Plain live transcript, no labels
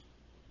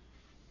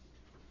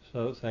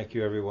So thank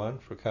you everyone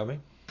for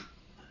coming,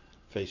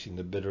 facing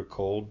the bitter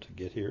cold to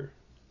get here.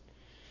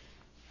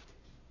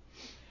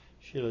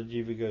 Srila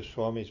Jiva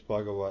Goswami's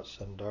Bhagavat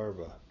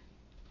Sandarbha.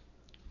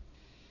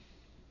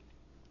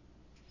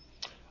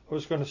 I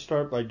was going to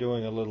start by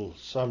doing a little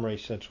summary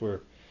since we're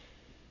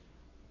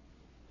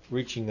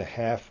reaching the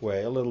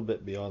halfway, a little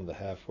bit beyond the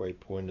halfway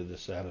point of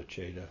this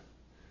Anucheta.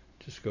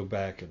 Just go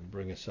back and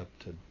bring us up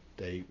to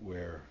date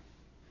where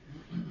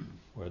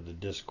the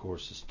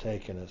discourse has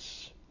taken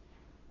us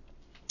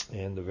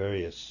and the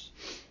various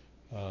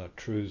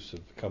truths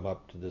have come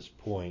up to this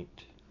point,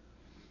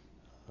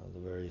 the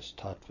various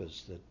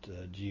tattvas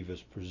that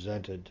Jiva's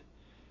presented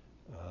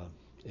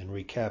in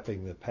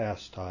recapping the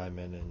past time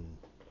and in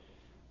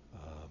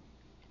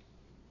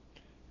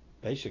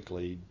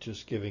basically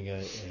just giving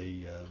a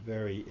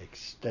very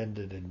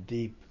extended and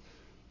deep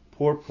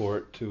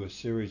purport to a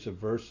series of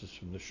verses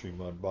from the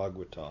Srimad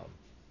Bhagavatam.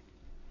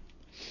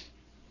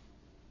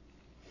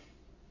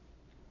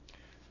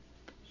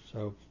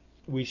 So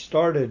we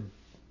started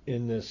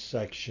in this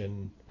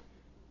section,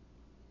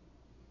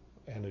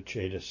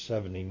 Anucheta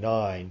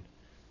 79.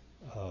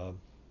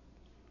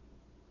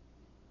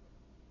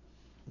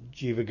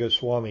 Jiva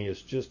Goswami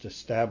has just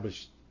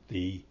established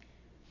the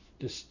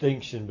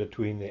distinction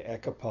between the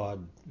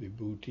Ekapad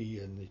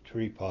Vibhuti and the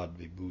Tripad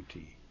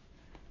Vibhuti,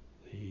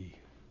 the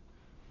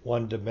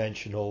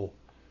one-dimensional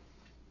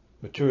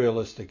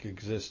materialistic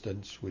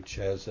existence which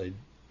has a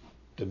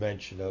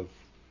dimension of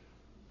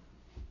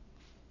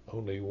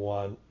only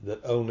one,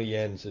 that only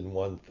ends in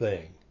one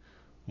thing,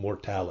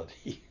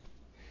 mortality.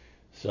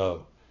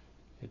 So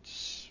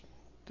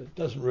it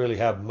doesn't really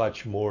have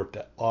much more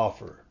to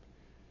offer.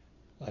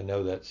 I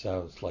know that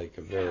sounds like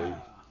a very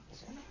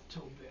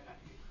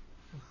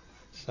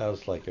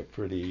sounds like a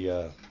pretty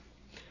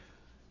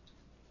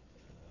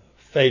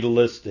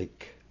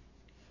fatalistic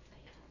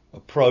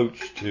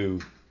approach to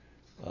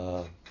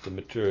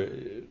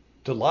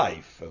to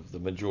life of the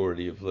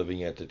majority of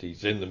living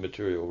entities in the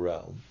material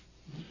realm.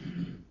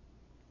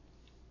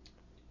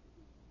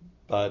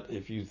 But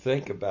if you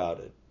think about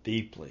it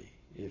deeply,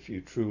 if you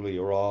truly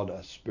are on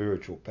a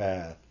spiritual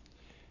path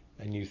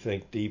and you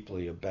think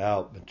deeply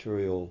about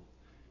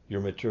your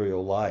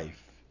material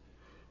life,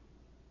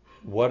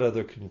 what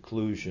other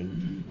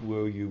conclusion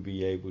will you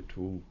be able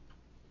to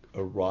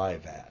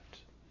arrive at?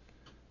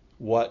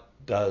 What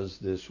does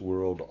this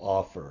world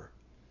offer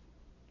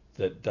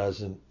that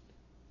doesn't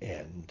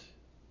end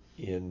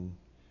in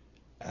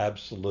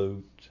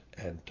absolute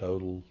and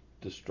total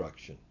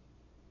destruction?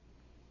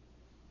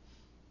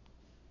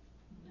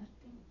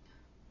 Nothing.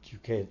 You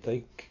can't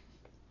think.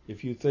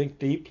 If you think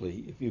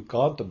deeply, if you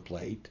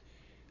contemplate,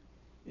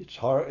 it's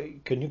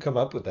hard. Can you come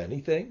up with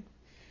anything?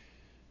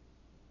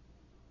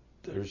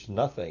 There's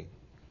nothing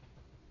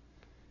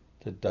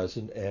that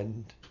doesn't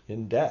end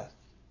in death.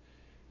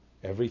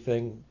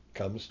 Everything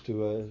comes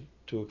to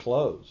a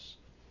close.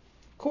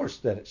 Of course,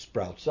 then it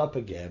sprouts up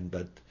again,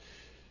 but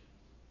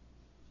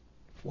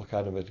what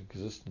kind of an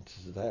existence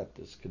is that?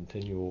 This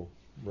continual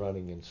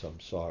running in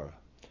samsara.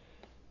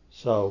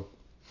 So,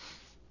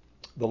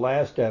 the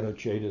last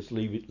Anuchetas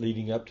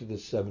leading up to the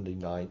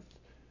 79th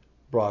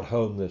brought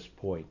home this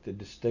point, the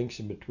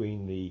distinction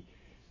between the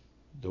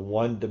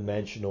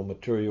one-dimensional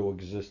material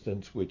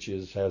existence, which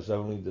has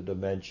only the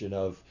dimension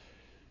of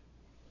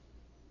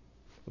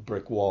a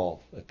brick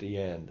wall at the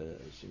end,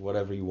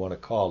 whatever you want to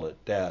call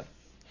it, death,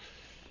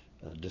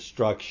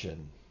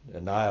 destruction,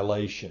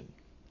 annihilation,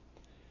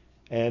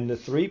 and the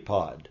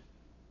three-pod,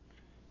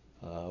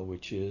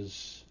 which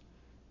is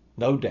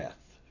no death,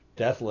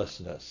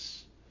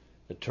 deathlessness,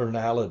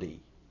 eternality,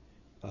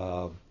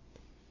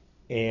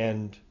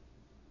 and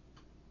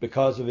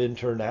because of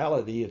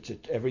internality, it's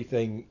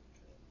everything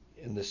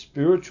in the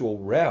spiritual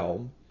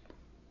realm.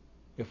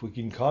 If we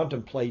can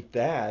contemplate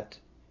that,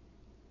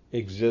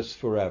 exists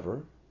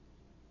forever,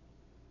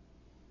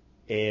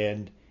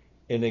 and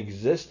in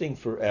existing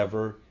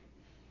forever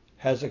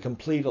has a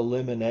complete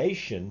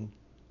elimination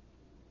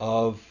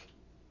of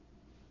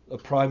a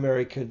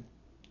primary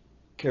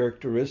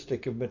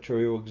characteristic of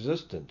material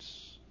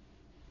existence,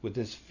 with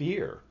this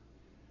fear.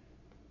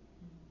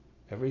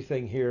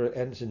 Everything here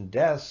ends in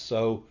death,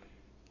 so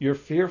you're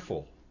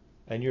fearful,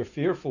 and you're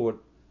fearful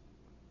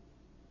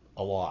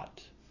a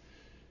lot.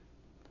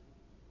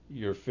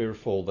 You're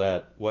fearful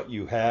that what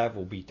you have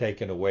will be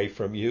taken away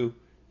from you,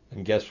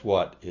 and guess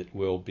what? It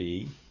will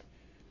be.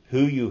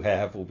 Who you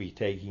have will be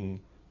taken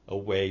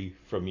away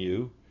from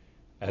you,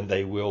 and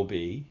they will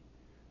be.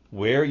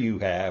 Where you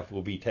have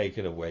will be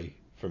taken away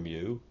from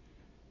you,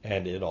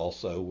 and it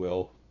also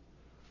will.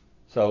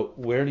 So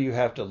where do you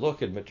have to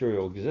look in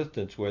material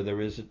existence where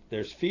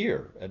there's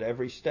fear at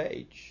every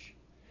stage?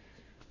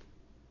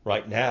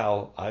 Right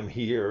now, I'm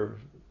here,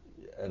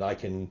 and I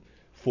can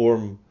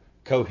form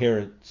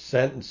coherent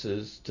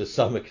sentences to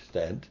some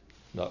extent,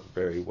 not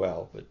very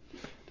well, but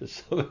to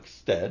some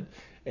extent,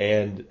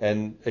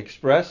 and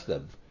express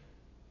them.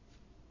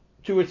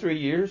 2 or 3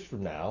 years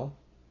from now,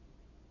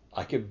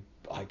 I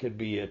could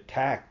be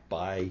attacked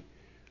by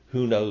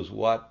who knows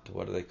what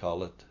do they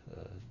call it,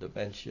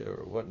 dementia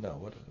or what? No,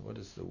 what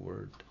is the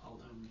word?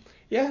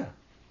 Yeah.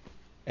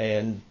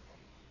 And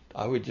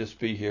I would just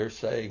be here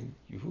saying,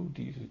 who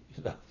do you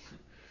know?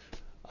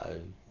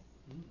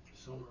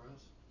 Somewhere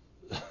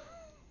else.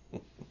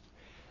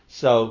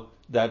 So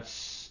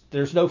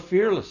there's no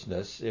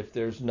fearlessness if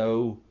there's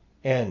no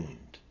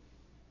end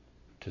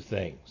to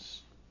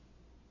things.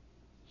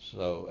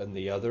 So, and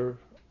the other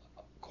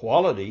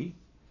quality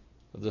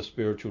of the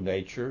spiritual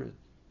nature,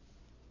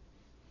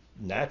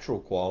 natural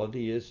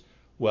quality is,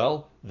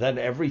 well, then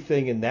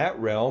everything in that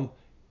realm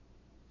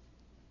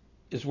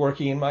is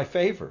working in my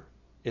favor.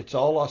 It's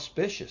all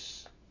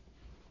auspicious.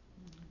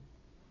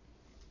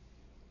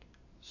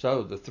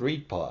 So the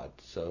three-pod.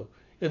 So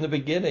in the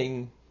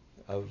beginning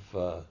of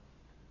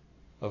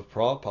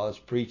Prabhupada's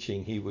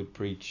preaching, he would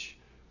preach,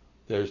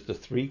 there's the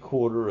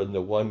 3/4 and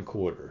the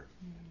 1/4.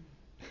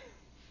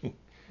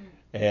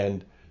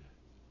 And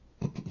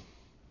 1/4 of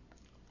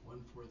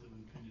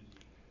infinity.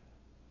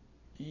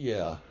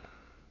 Yeah.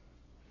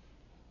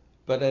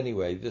 But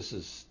anyway, this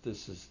is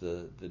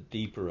the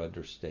deeper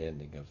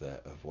understanding of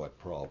that, of what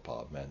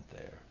Prabhupada meant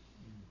there.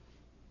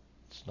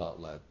 It's not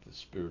like the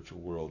spiritual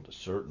world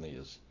certainly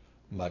is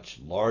much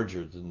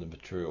larger than the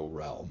material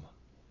realm,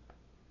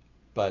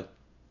 but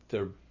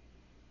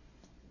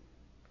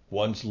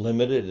one's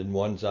limited and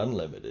one's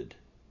unlimited.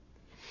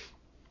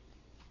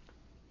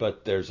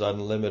 But there's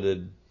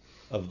unlimited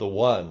of the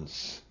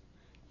ones.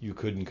 You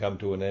couldn't come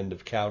to an end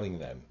of counting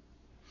them.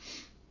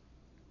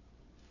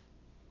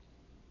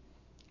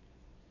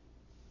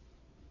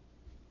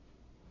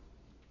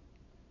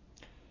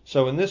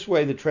 So in this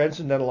way, the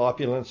transcendental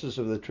opulences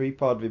of the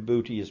Tripad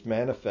Vibhuti is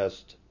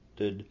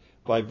manifested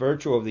by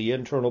virtue of the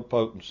internal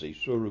potency,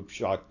 Swarup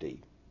Shakti.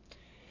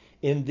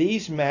 In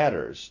these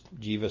matters,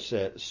 Jiva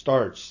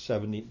starts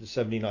the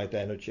 79th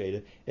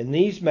Anucheta, in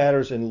these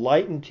matters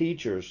enlightened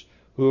teachers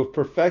who have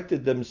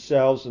perfected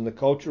themselves in the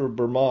culture of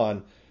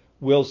Brahman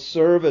will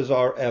serve as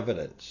our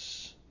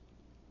evidence,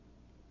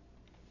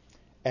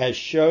 as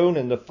shown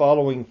in the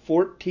following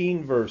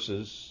 14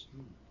 verses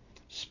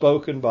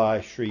spoken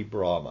by Sri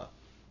Brahma.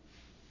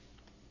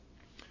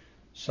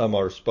 Some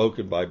are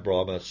spoken by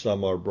Brahma,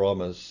 some are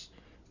Brahma's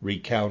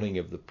recounting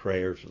of the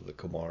prayers of the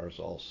Kumars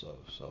also.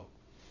 So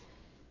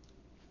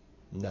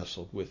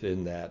nestled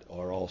within that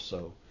are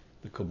also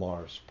the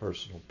Kumars'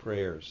 personal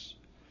prayers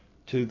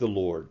to the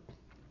Lord.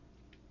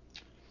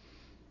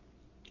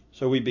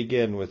 So we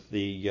begin with from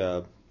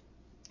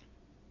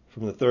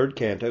the 3rd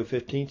canto,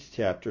 15th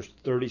chapter,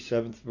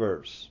 37th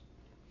verse.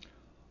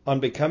 On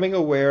becoming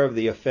aware of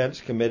the offense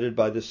committed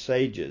to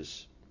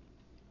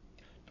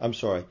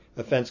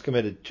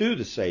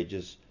the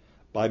sages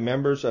by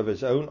members of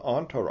his own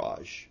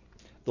entourage,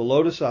 the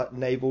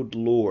lotus-naveled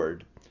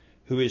Lord,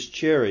 who is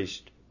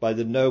cherished by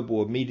the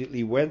noble,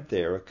 immediately went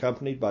there,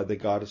 accompanied by the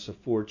goddess of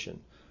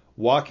fortune,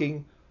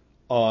 walking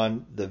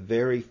on the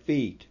very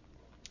feet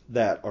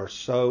that are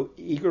so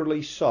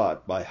eagerly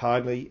sought by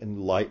highly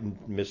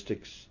enlightened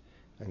mystics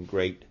and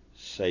great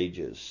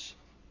sages.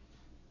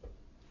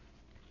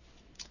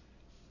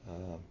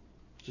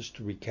 Just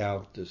to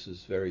recount, this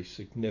is very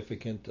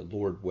significant. The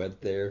Lord went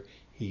there.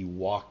 He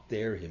walked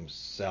there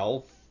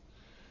himself.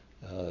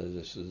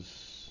 This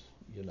is,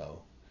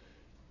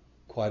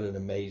 quite an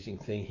amazing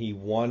thing. He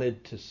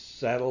wanted to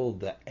settle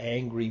the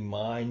angry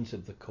minds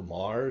of the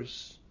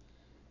Kumars,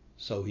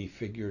 so he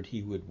figured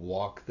he would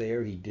walk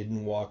there. He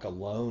didn't walk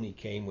alone. He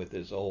came with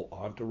his whole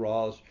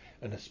entourage,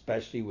 and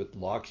especially with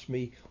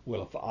Lakshmi.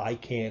 Well, if I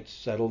can't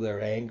settle their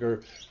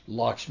anger,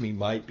 Lakshmi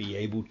might be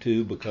able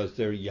to, because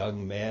they're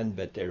young men,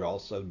 but they're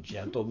also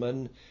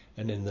gentlemen.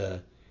 And in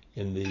the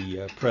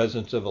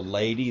presence of a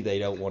lady, they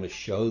don't want to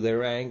show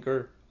their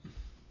anger.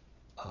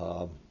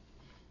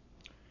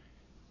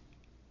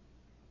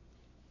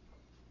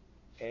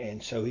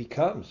 And so he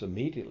comes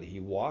immediately. He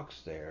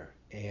walks there,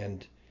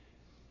 and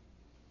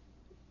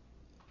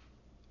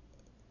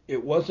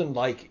it wasn't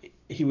like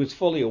he was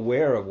fully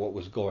aware of what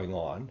was going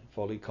on,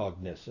 fully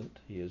cognizant.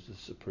 He is the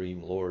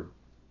Supreme Lord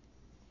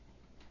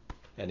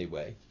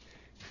anyway.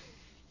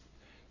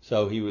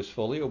 So he was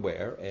fully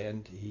aware,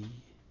 and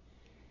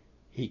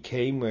he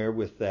came there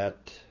with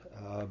that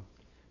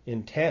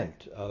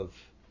intent of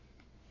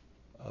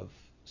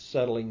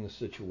settling the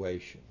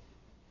situation.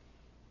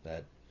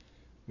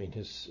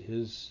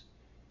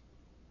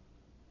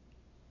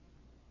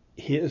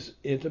 His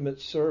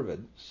intimate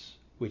servants,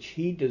 which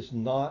he's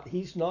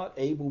not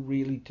able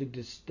really to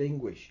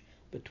distinguish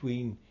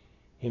between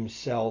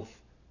himself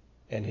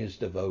and his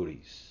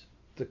devotees.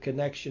 The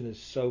connection is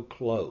so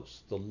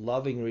close. The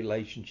loving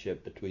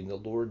relationship between the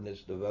Lord and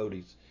his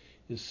devotees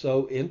is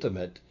so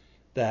intimate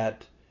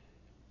that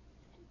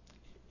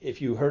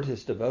if you hurt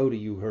his devotee,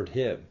 you hurt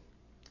him.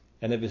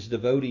 And if his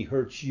devotee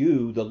hurts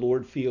you, the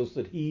Lord feels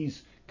that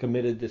he's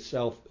committed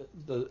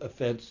the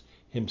offense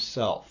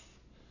himself.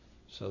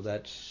 So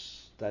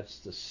that's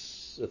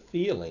the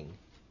feeling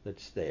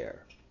that's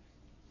there.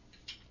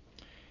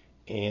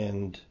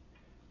 And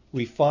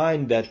we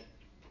find that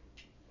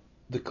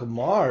the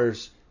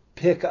Kumars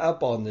pick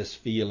up on this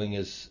feeling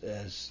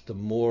as the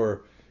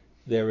more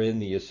they're in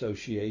the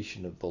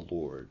association of the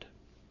Lord.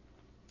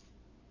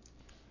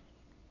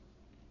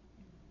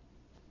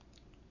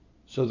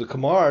 So the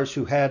Kumars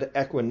who had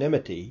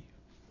equanimity,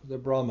 the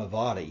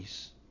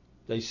Brahmavadis,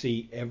 they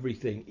see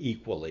everything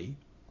equally,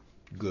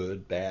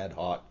 good, bad,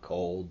 hot,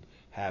 cold,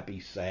 happy,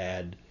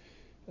 sad.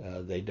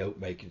 They don't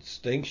make a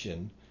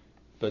distinction,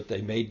 but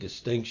they made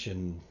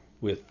distinction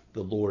with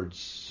the Lord's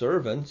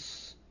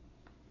servants.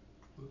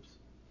 Oops.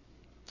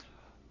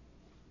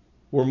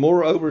 Were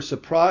moreover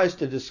surprised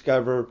to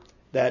discover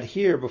that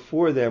here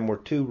before them were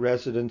two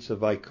residents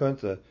of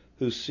Vaikuntha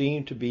who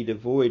seemed to be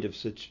devoid of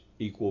such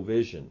equal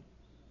vision.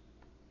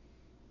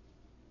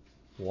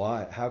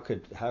 Why? How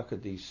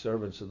could these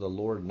servants of the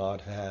Lord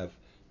not have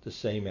the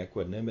same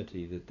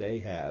equanimity that they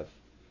have,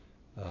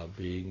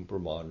 being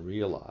Brahman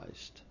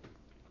realized?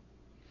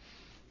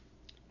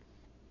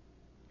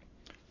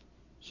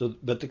 So,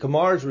 but the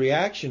Kumar's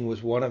reaction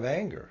was one of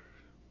anger.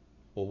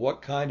 Well,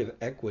 what kind of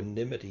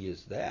equanimity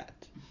is that?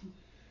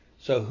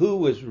 So, who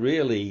was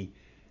really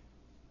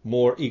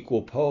more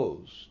equal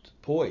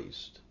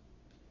poised?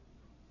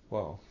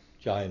 Well,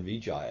 Jaya and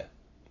Vijaya.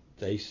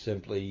 They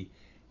simply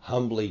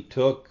humbly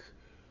took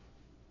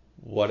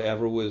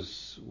whatever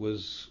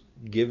was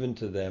given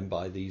to them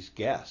by these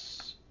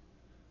guests.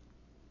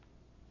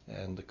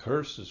 And the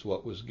curse is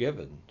what was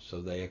given,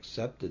 so they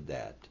accepted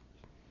that.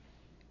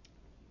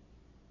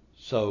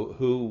 So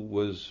who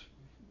was,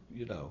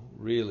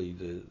 really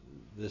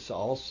this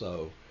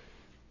also,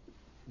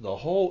 the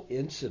whole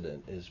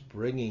incident is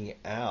bringing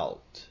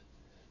out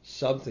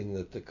something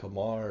that the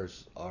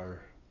Kumars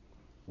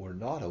were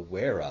not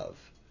aware of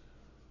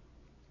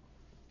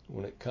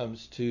when it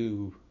comes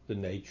to the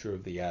nature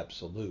of the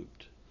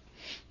Absolute.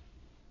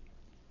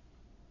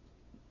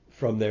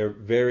 From their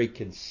very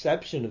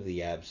conception of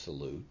the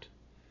Absolute,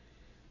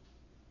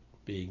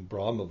 being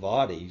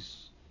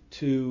Brahmavadis,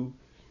 to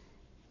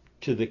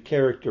the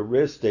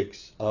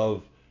characteristics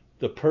of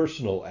the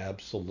personal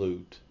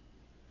Absolute,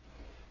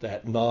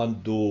 that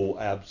non-dual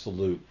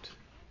Absolute.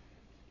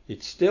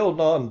 It's still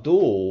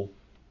non-dual,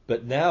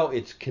 but now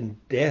it's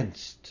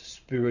condensed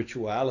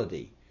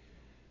spirituality.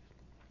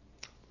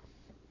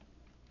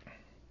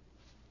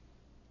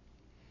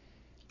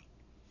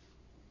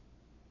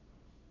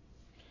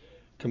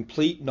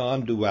 Complete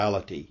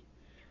non-duality,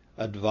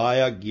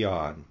 Advaya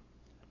Gyan,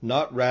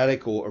 not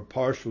radical or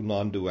partial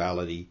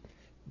non-duality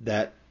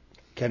that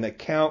can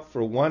account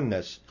for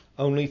oneness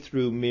only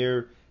through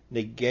mere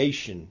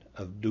negation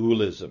of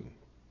dualism.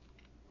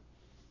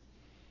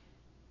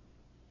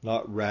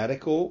 Not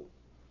radical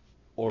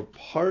or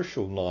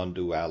partial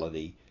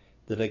non-duality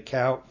that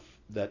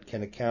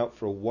can account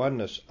for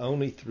oneness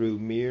only through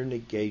mere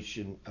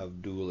negation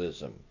of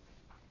dualism.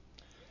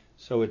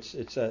 So it's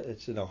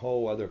in a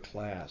whole other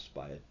class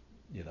by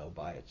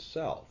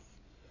itself.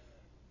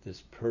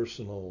 This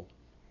personal,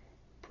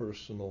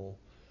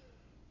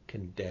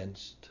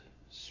 condensed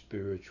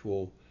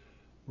spiritual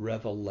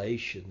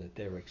revelation that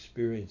they're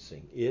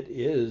experiencing. It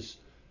is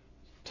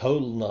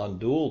total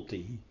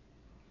non-duality,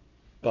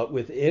 but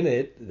within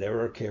it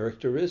there are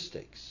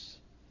characteristics.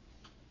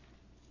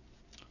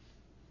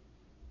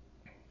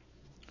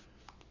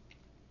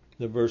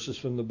 The verses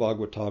from the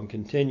Bhagavatam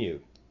continue.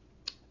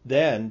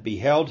 Then they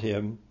beheld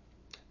him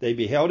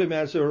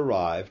as they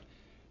arrived,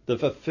 the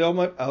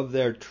fulfillment of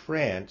their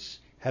trance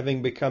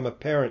having become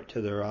apparent to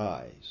their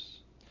eyes,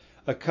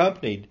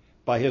 accompanied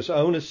by his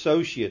own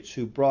associates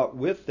who brought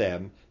with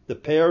them the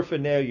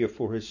paraphernalia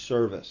for his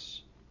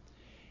service.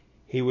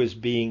 He was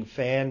being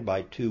fanned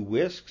by two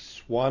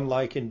whisks,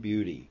 swan-like in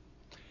beauty,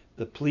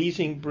 the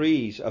pleasing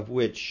breeze of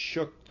which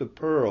shook the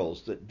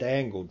pearls that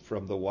dangled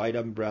from the white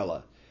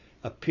umbrella,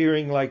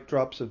 appearing like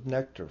drops of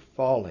nectar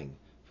falling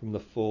from the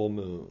full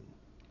moon.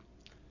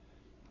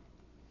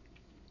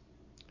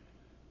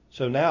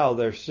 So now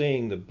they're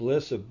seeing the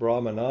bliss of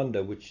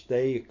Brahmananda, which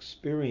they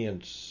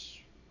experience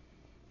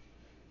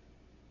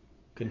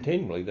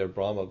continually. They're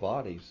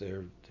Brahmavadis. They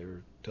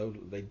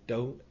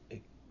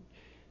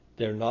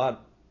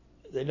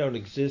don't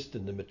exist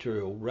in the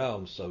material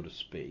realm, so to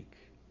speak.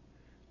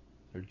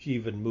 They're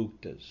Jivan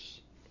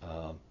Muktas.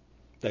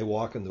 They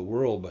walk in the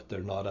world, but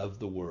they're not of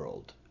the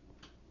world.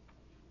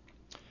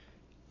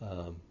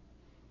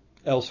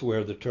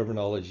 Elsewhere, the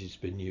terminology has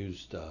been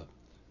used,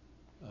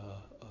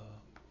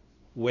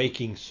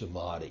 waking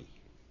samadhi,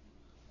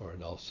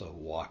 and also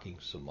walking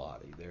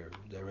samadhi.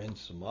 They're in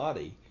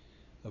samadhi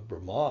of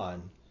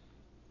Brahman,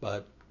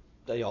 but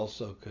they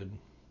also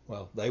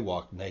they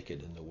walk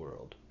naked in the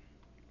world.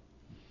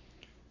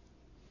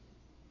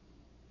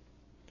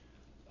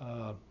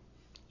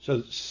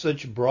 So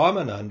such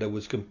Brahmananda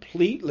was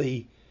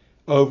completely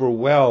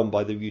overwhelmed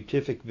by the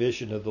beatific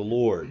vision of the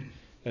Lord.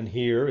 And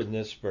here in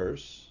this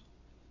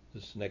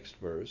next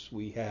verse,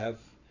 we have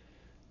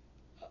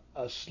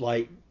a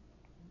slight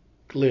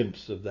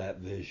glimpse of that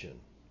vision.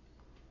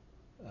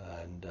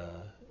 And,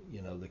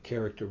 the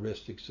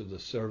characteristics of the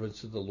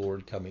servants of the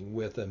Lord coming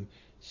with him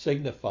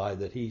signify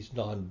that he's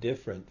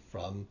non-different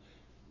from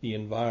the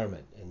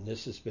environment. And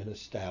this has been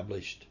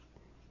established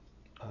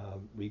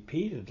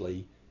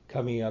repeatedly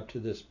coming up to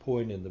this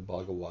point in the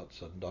Bhagavat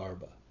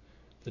Sandarbha.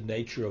 The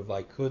nature of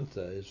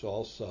Vaikuntha is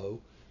also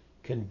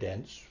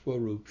condensed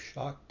Swarup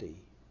Shakti.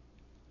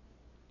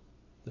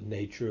 the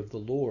nature of the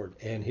Lord,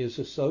 and his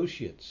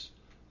associates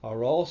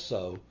are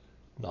also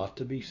not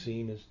to be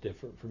seen as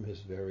different from his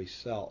very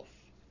self.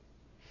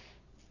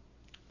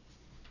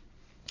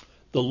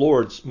 The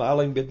Lord,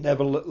 smiling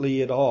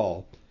benevolently at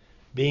all,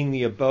 being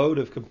the abode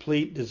of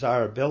complete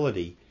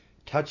desirability,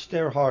 touched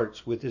their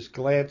hearts with his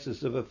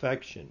glances of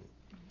affection.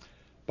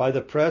 By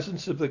the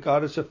presence of the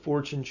goddess of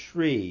fortune,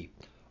 Shri,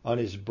 on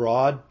his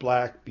broad,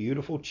 black,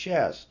 beautiful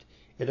chest,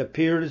 it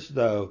appeared as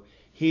though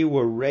he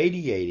were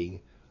radiating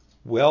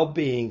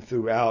well-being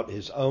throughout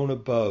his own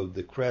abode,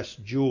 the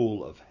crest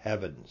jewel of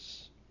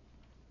heavens.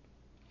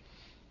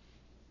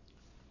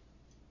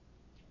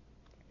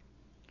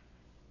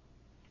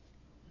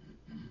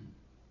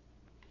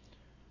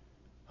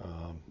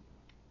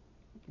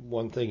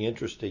 One thing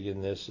interesting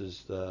in this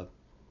is the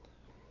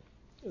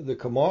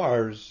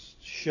Kumars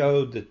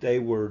showed that they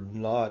were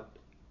not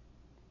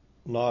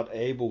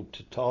able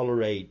to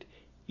tolerate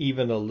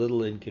even a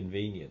little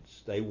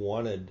inconvenience. They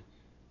wanted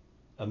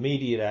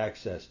immediate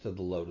access to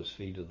the lotus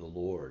feet of the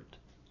Lord.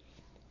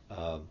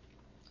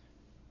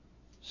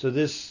 So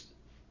this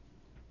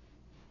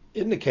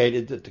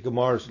indicated that the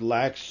Kumars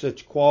lacked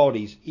such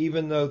qualities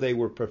even though they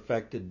were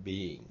perfected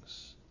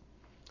beings.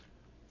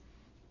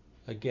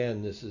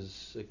 Again, this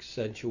is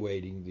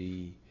accentuating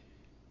the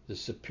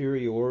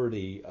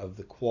superiority of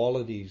the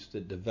qualities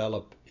that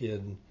develop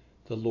in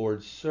the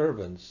Lord's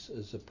servants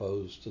as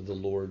opposed to the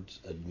Lord's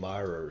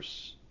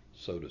admirers,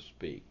 so to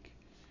speak.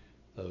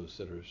 Those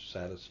that are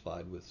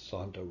satisfied with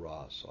Santa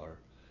Ras are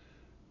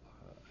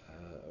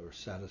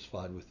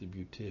satisfied with the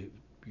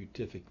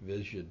beatific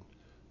vision.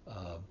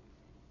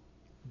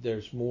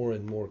 There's more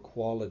and more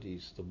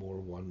qualities the more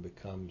one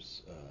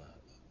becomes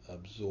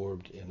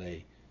absorbed in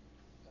a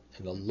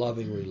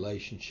loving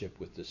relationship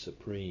with the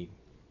Supreme.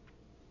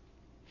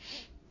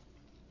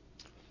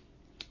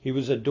 He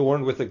was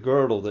adorned with a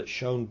girdle that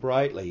shone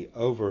brightly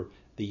over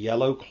the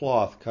yellow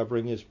cloth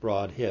covering his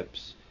broad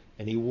hips,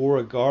 and he wore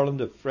a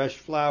garland of fresh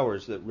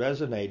flowers that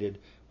resonated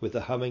with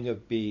the humming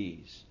of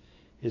bees.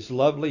 His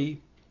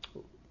lovely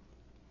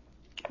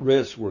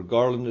wrists were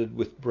garlanded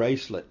with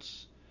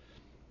bracelets.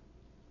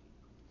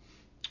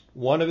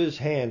 One of his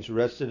hands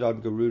rested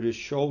on Garuda's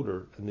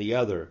shoulder, and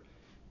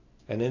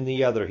in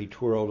the other he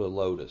twirled a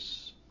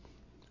lotus.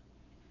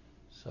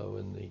 So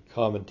in the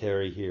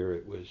commentary here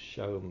it was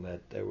shown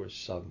that there was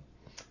some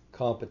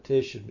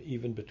competition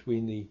even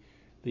between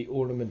the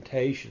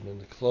ornamentation and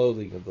the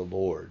clothing of the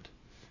Lord.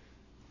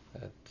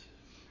 That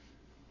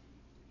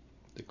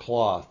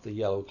the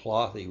yellow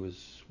cloth he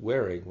was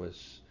wearing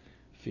was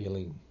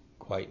feeling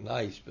quite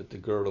nice, but the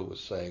girdle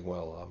was saying,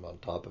 well, I'm on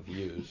top of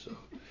you. So,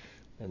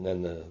 and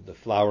then the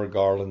flower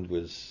garland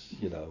was,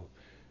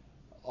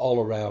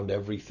 all around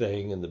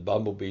everything, and the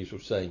bumblebees were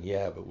saying,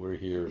 yeah, but we're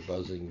here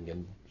buzzing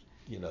and,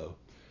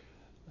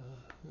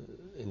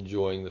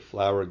 enjoying the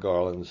flower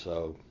garland.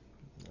 So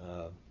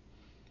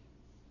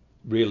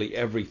really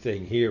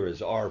everything here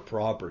is our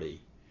property.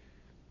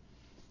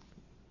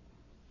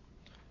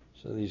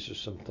 So these are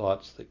some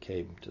thoughts that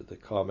came to the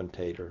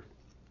commentator.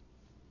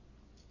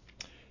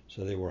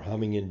 So they were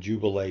humming in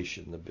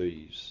jubilation, the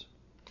bees.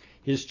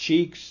 His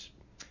cheeks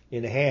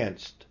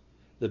enhanced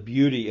the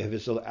beauty of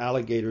his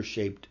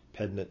alligator-shaped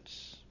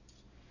pendants,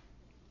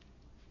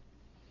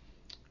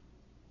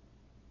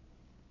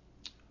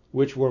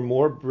 which were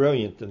more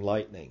brilliant than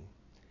lightning.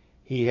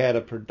 He had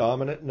a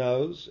predominant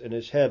nose, and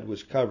his head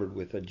was covered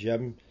with a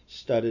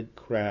gem-studded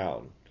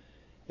crown.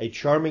 A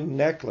charming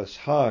necklace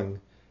hung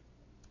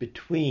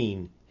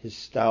between his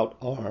stout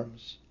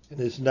arms, and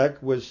his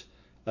neck was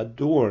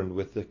adorned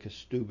with the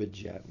Kaustubha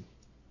gem.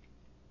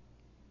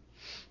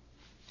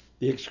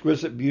 The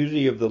exquisite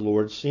beauty of the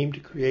Lord seemed to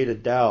create a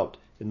doubt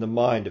in the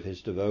mind of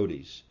his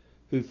devotees,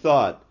 who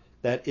thought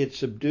that it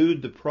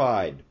subdued the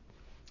pride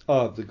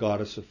of the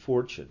goddess of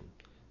fortune.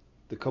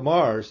 The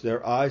Kumars,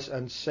 their eyes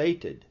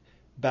unsated,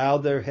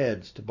 bowed their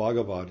heads to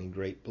Bhagavan in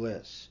great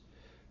bliss,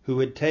 who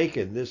had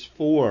taken this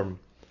form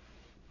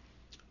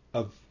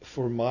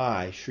for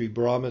my, Sri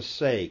Brahma's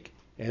sake,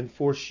 and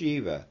for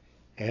Shiva,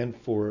 and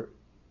for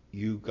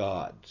you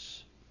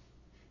gods.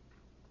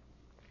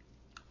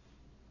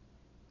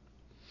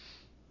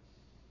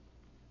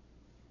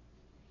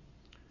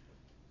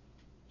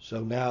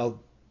 So now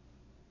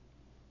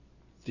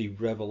the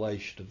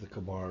revelation of the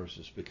Kumars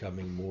is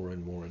becoming more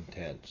and more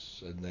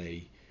intense, and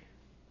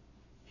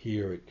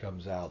here it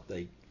comes out,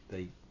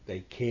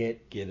 they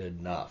can't get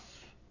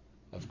enough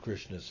of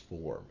Krishna's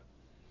form.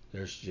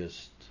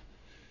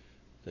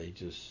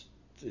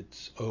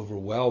 It's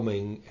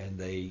overwhelming,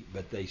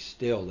 but they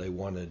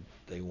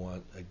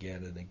want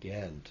again and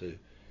again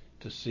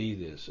to see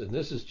this, and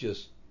this is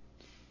just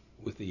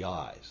with the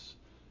eyes.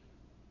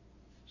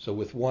 So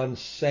with one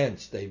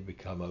sense they've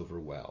become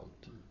overwhelmed.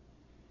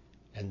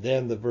 And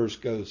then the verse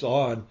goes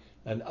on,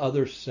 and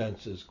other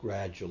senses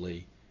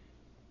gradually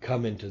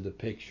come into the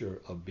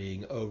picture of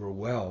being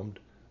overwhelmed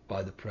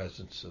by the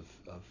presence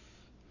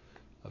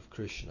of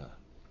Krishna.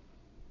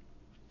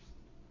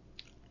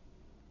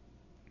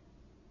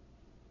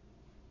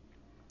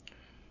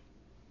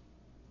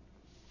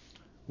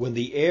 When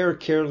the air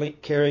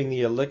carrying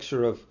the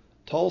elixir of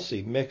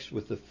Tulsi mixed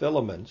with the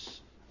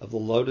filaments of the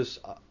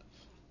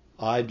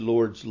lotus-eyed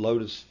Lord's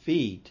lotus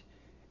feet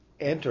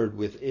entered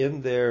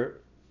within them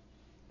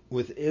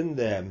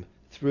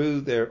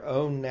through their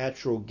own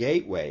natural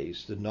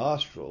gateways, the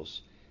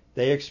nostrils,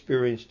 they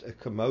experienced a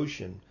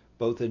commotion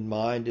both in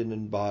mind and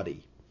in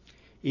body,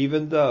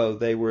 even though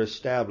they were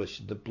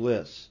established in the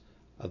bliss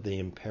of the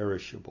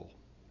imperishable.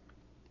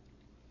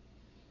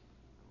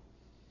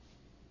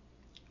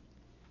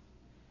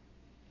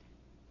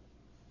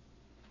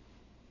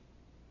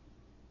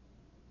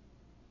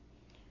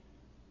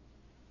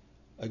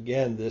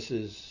 Again, this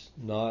is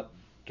not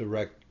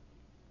direct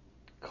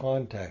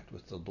contact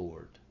with the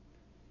Lord.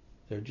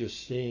 They're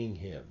just seeing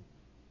him.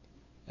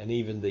 And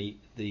even the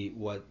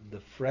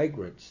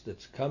fragrance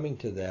that's coming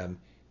to them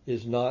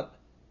is not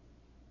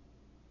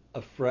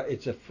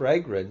it's a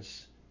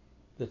fragrance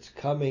that's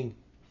coming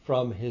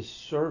from his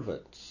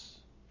servants.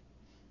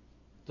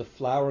 The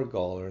flower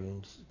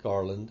garland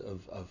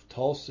of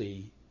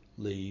Tulsi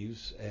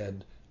leaves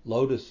and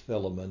lotus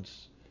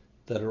filaments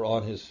that are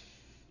on his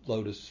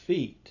lotus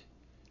feet,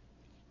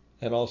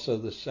 and also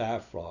the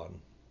saffron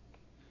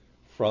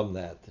from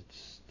that.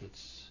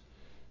 That's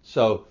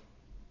so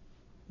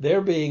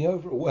they're being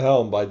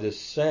overwhelmed by this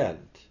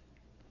scent,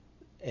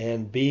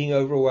 and being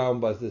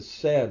overwhelmed by this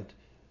scent,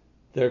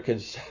 their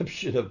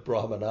conception of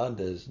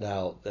Brahmananda is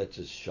now, that's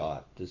just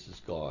shot. This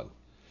is gone.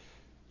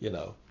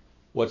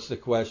 What's the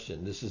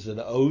question? This is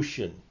an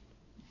ocean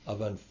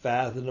of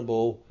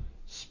unfathomable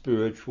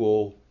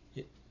spiritual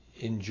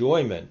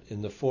enjoyment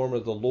in the form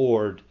of the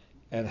Lord,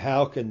 and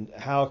how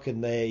could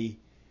they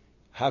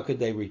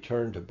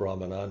return to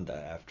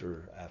Brahmananda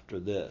after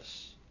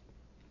this?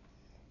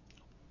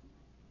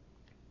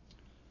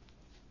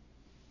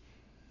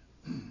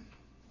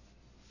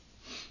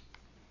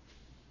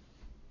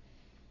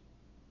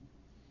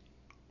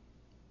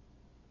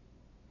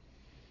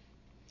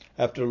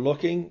 After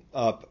looking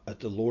up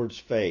at the Lord's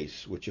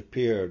face, which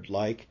appeared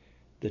like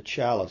the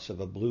chalice of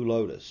a blue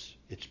lotus,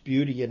 its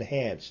beauty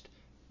enhanced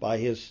by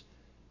his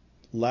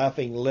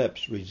laughing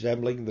lips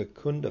resembling the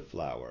kunda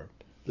flower,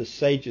 the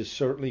sages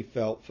certainly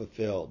felt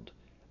fulfilled.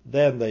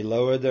 Then they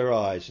lowered their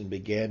eyes and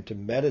began to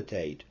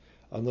meditate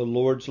on the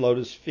Lord's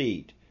lotus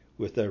feet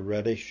with their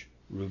reddish,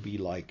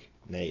 ruby-like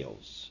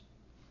nails.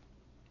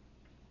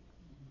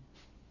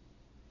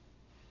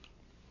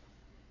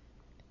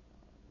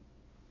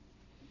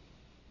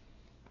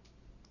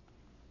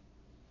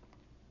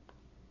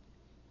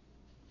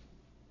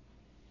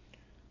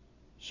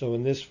 So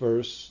in this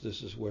verse,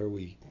 this is where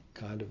we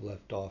kind of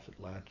left off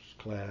at last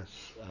class.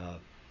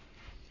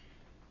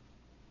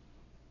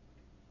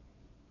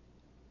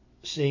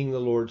 Seeing the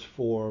Lord's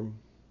form,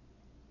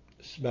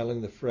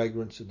 smelling the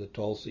fragrance of the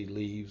Tulsi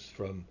leaves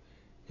from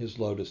his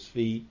lotus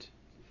feet,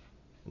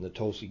 and the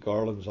Tulsi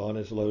garlands on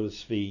his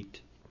lotus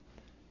feet,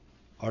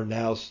 are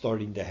now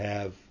starting to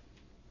have,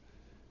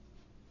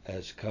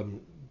 as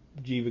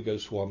Jiva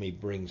Goswami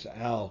brings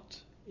out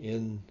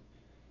in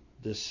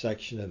this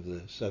section of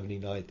the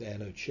 79th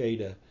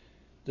Anucheta,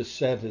 the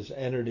scent has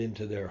entered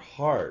into their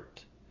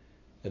heart,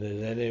 and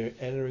in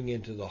entering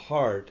into the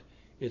heart,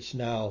 it's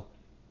now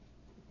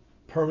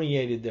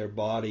permeated their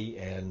body,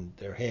 and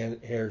their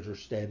hairs are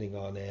standing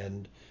on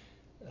end.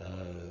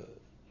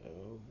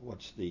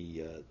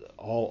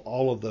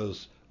 All of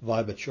those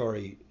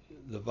Vibhachari?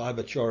 The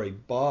Vibhachari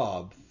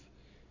Bhav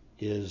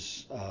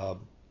is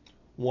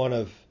one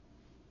of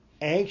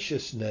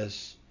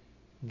anxiousness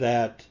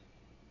that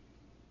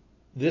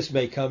this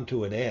may come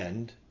to an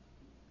end,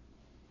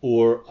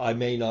 or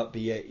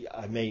anxiousness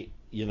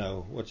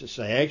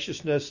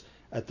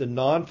at the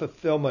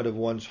non-fulfillment of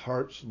one's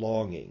heart's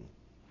longing.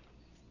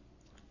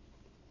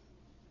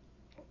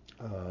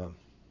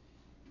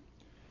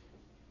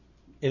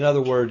 In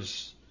other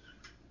words,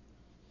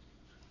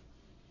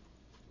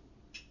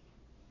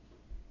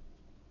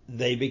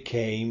 they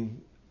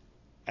became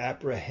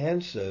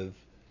apprehensive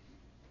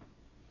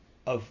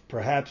of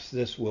perhaps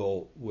this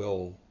will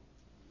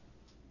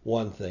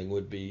one thing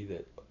would be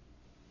that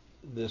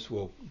this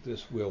will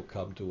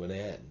come to an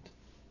end,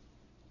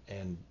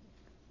 and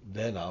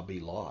then I'll be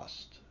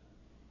lost,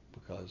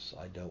 because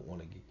I don't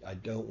want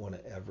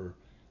to ever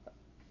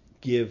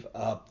give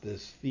up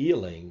this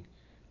feeling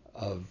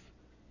of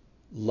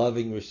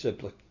loving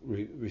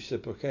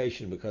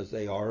reciprocation, because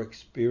they are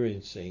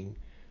experiencing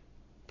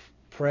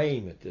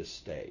prema at this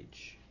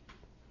stage.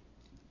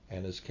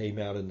 And as came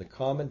out in the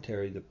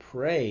commentary, the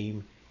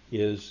prema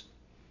is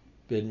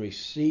been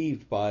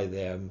received by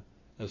them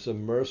as a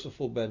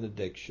merciful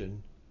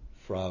benediction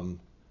from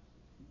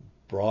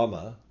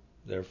Brahma,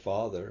 their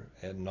father,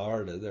 and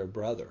Narada, their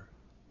brother.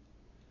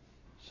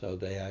 So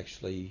they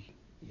actually,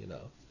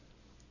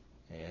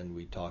 and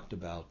we talked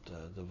about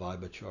the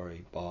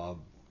Vibhachari Bhav,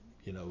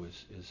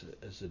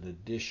 is an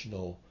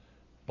additional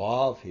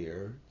Bhav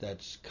here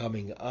that's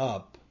coming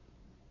up.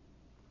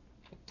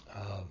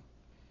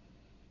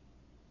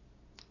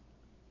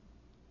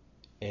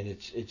 And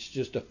it's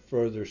just a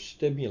further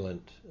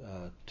stimulant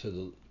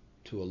to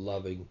a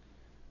loving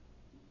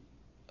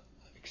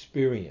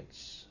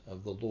experience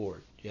of the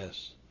Lord.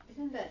 Yes.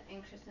 Isn't that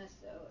anxiousness,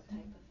 though, a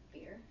type of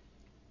fear?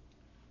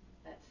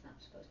 That's not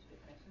supposed to be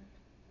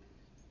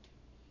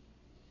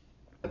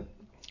present.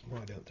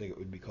 Well, I don't think it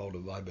would be called a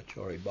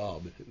vibachari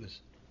bhav if it was.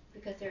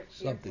 Because they're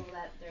something. fearful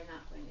that they're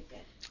not going to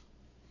get,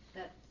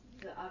 that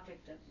the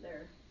object of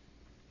their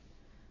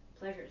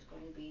pleasure is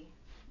going to be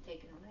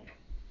taken away.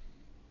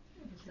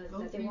 So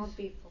that they won't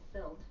be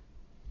fulfilled.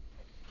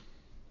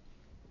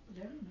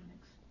 They're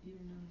even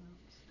in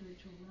the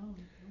spiritual realm.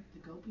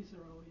 The gopis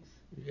are always.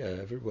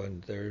 Yeah,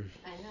 everyone there's.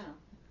 I know.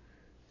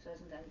 So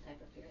isn't that a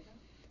type of fear, though?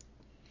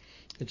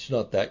 It's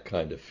not that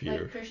kind of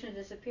fear. Like Krishna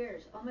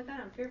disappears. Oh my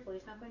God, I'm fearful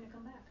he's not going to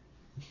come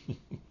back.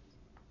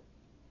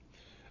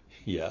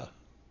 Yeah.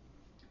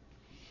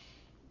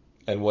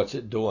 And what's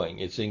it doing?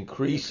 It's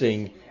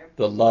increasing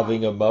the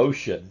loving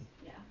emotion.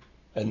 Yeah.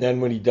 And then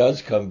when he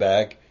does come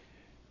back,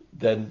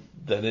 then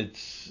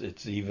it's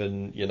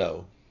even,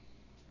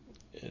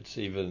 it's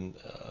even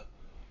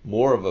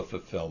more of a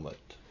fulfillment.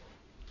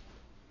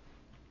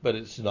 But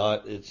it's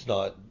not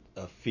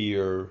a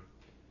fear.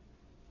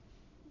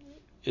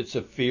 It's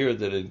a fear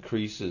that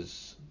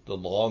increases the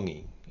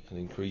longing and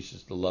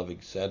increases the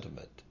loving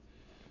sentiment.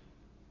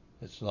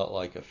 It's not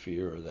like a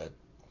fear that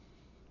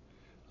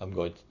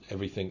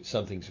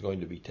something's going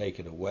to be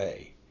taken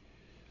away.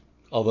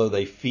 Although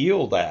they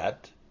feel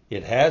that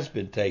it has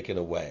been taken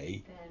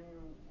away. Then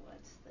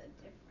what's the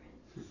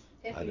difference?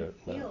 If I you don't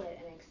feel know. it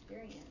and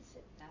experience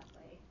it that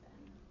way,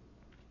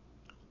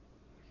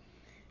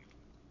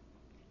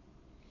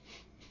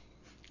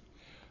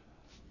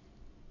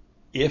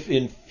 then. If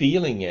in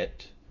feeling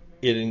it,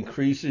 it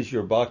increases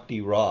your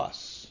bhakti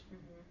ras,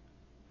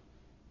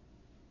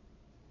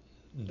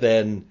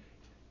 then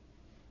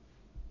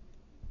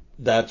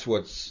that's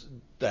why,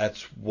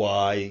 that's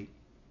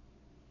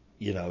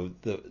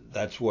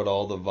what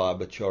all the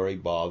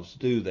vibhachari bhavs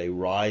do. They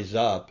rise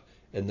up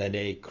and then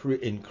they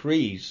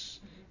increase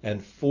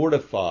and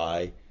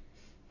fortify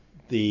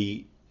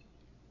the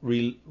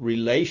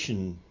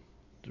relational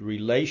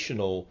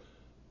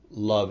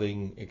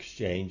loving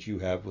exchange you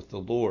have with the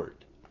Lord.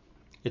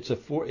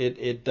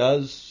 It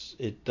does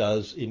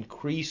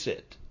increase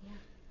it. Yeah,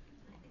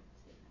 I can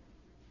see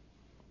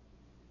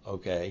that.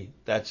 Okay,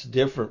 that's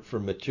different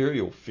from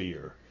material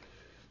fear.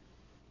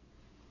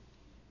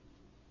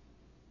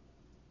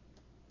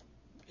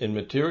 In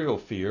material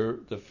fear,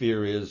 the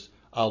fear is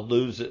I'll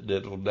lose it and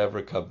it'll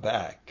never come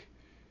back.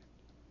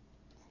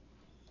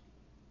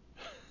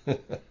 Okay,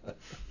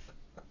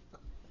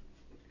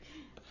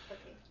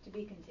 to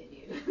be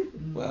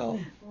continued. Well,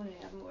 I want to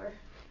have more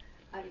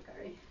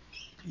adhikari.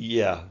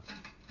 yeah,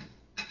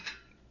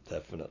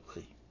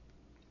 definitely.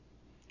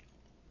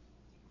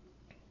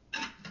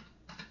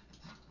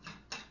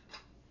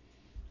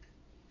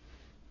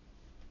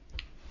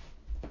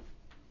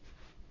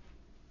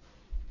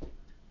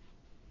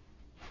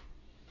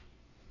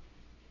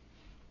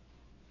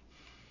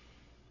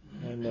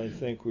 And I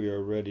think we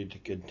are ready to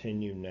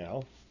continue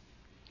now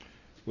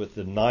with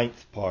the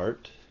 9th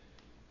part.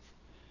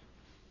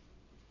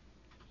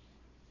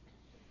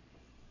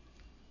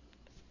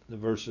 The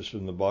verses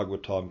from the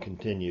Bhagavatam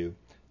continue.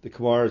 The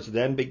Kumaras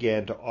then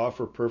began to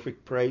offer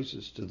perfect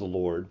praises to the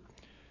Lord,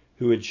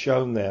 who had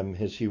shown them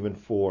his human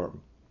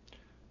form,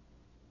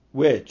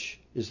 which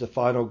is the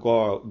final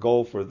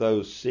goal for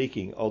those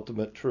seeking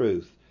ultimate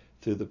truth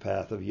through the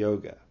path of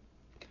yoga,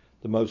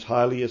 the most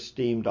highly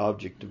esteemed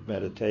object of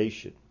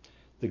meditation,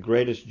 the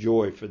greatest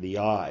joy for the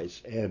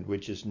eyes, and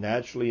which is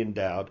naturally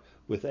endowed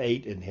with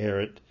 8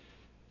 inherent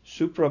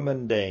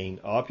supramundane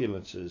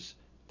opulences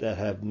that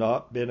have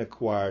not been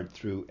acquired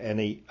through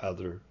any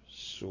other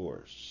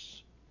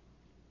source.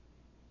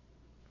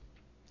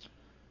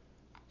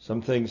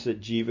 Some things that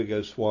Jiva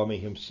Goswami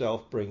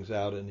himself brings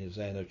out in his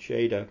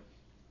Anucheta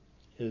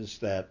is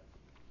that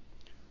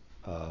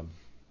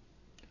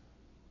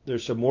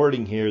there's some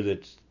wording here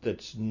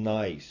that's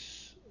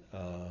nice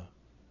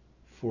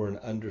for an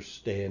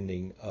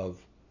understanding of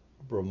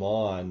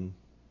Brahman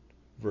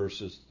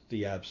versus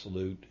the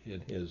Absolute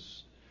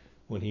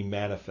when he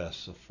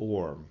manifests a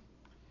form.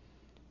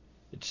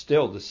 It's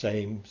still the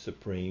same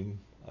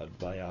supreme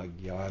Advaya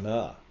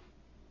Jnana,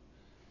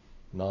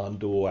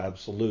 non-dual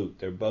absolute.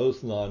 They're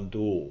both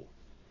non-dual.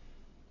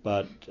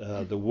 But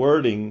the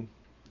wording,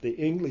 the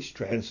English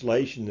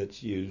translation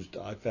that's used,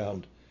 I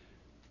found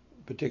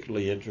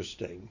particularly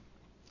interesting.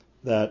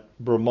 That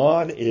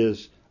Brahman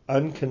is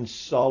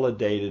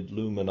unconsolidated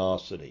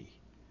luminosity.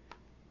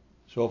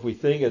 So if we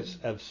think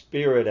of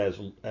spirit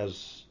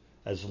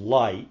as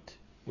light,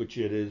 which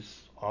it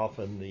is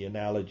often, the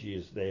analogy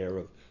is there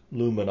of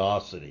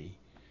luminosity,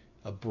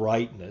 a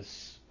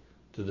brightness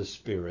to the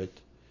spirit,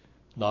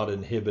 not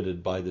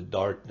inhibited by the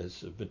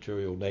darkness of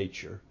material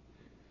nature.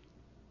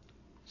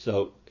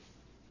 So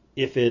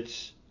if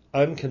it's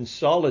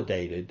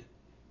unconsolidated,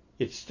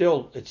 it's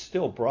still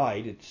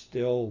bright, it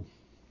still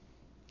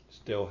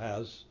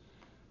has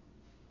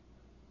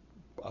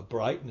a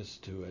brightness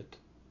to it,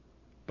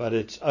 but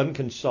it's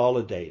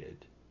unconsolidated,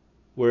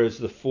 whereas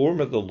the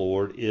form of the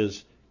Lord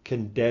is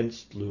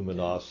condensed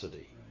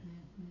luminosity.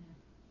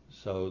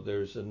 So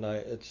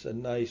it's a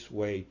nice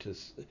way to,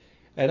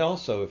 and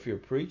also if you're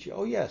preaching,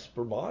 oh yes,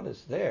 Brahman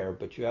is there,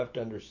 but you have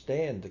to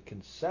understand the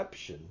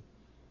conception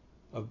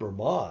of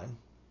Brahman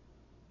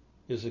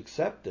is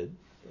accepted.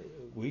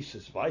 We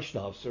as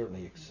Vaishnavas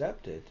certainly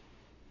accept it,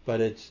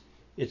 but it's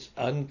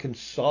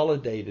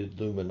unconsolidated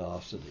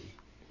luminosity.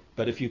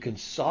 But if you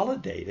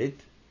consolidate it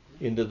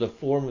into the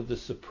form of the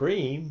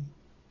Supreme,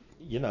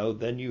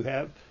 then you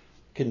have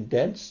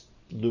condensed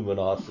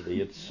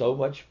luminosity. It's so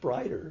much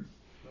brighter.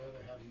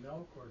 Rather have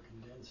milk or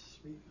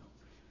condensed sweet milk.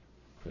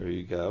 There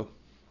you go.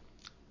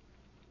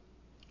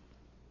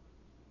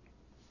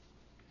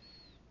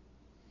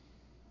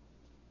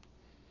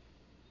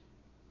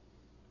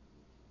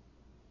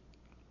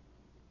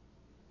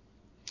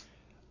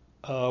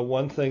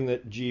 One thing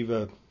that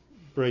Jiva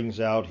brings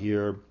out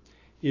here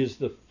is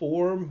the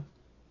form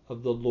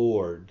of the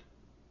Lord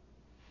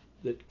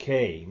that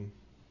came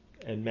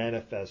and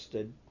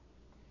manifested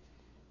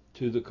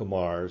to the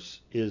Kumars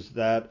is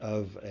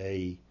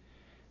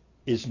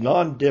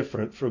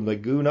non-different from the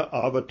guna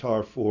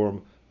avatar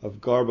form of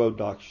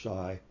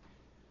Garbhodakshai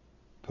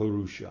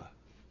Purusha.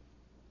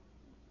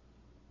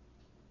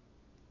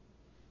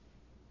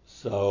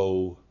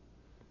 So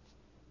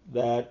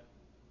that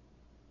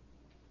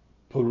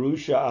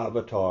Purusha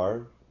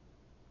avatar,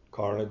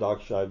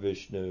 Karnadakshai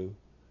Vishnu,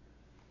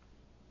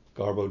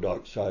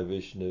 Garbhodakshai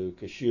Vishnu,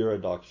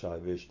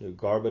 Kshiradakshai Vishnu.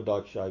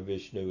 Garbhodakshai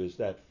Vishnu is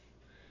that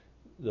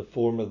the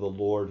form of the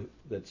Lord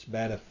that's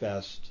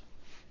manifest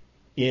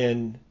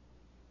in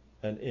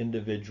an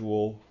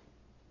individual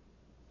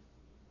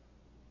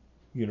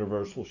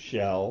universal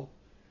shell,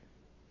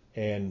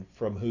 and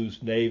from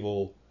whose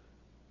navel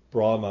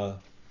Brahma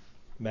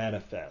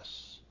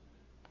manifests.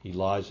 He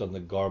lies on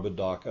the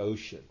Garbhodak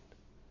ocean.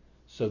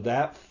 So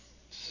that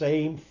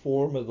same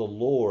form of the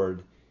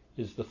Lord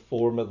is the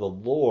form of the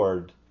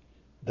Lord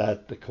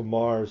that the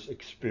Kumars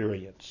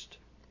experienced.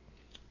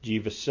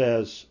 Jiva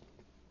says,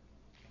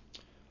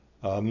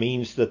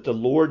 means that the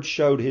Lord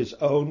showed his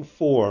own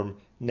form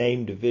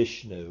named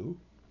Vishnu,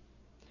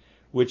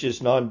 which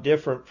is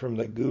non-different from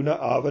the guna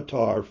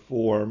avatar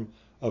form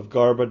of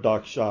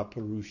Garbhodaksha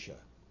Purusha.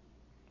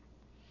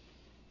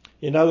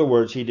 In other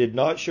words, he did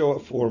not show a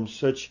form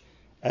such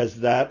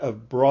as that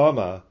of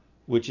Brahma,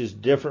 which is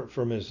different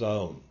from his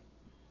own.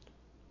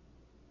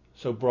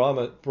 So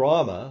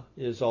Brahma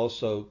is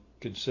also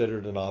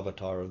considered an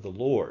avatar of the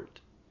Lord,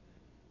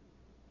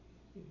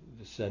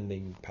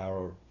 descending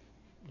power,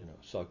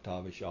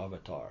 Saktavish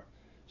avatar.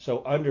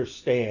 So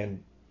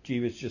understand,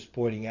 Jiva is just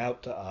pointing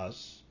out to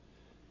us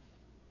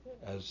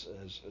as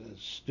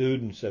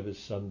students of his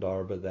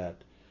Sandarbha that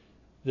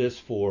this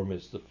form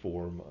is the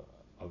form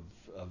of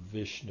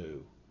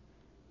Vishnu,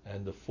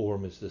 and the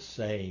form is the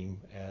same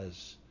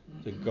as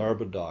the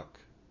Garbhodak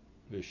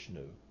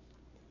Vishnu.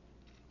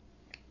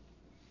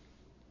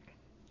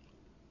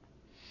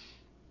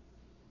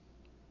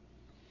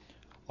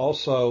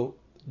 Also,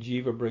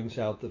 Jiva brings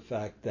out the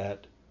fact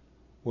that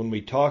when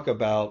we talk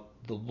about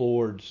the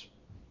Lord's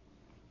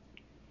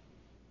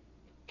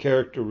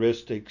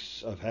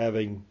characteristics of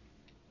having,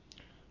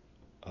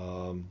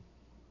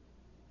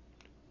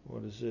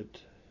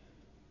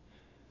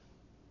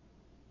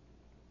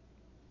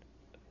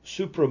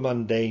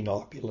 supramundane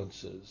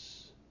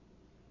opulences.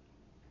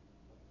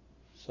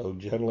 So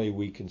generally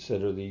we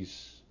consider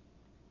these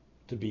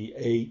to be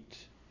 8.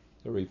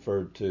 They're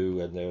referred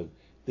to, and they're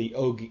the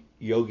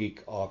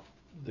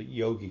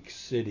yogic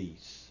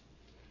cities.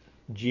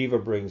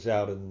 Jiva brings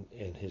out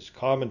in his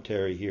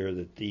commentary here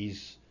that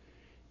these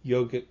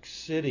yogic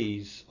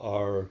cities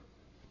are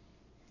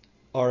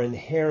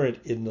inherent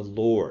in the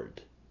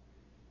Lord.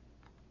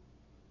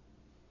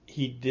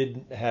 He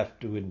didn't have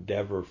to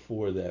endeavor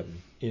for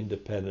them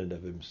independent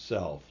of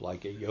himself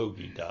like a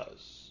yogi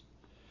does.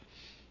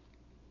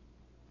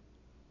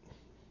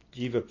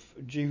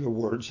 Jiva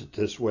words it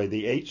this way: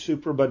 the 8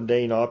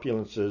 supramundane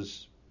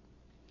opulences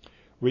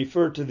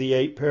refer to the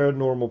 8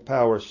 paranormal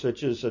powers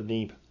such as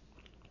anima,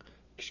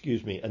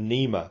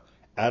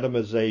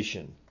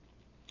 atomization.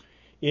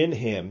 In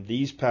him,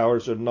 these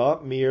powers are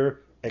not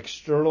mere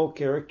external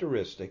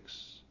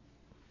characteristics,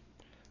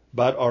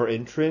 but are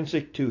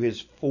intrinsic to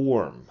his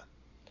form.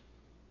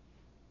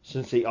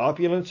 Since the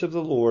opulence of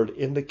the Lord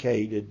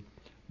indicated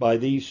by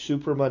these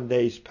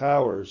supramundane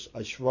powers,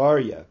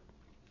 Aishvarya,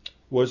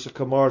 was the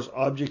Kumar's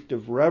object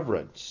of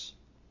reverence,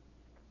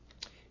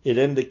 it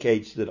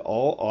indicates that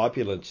all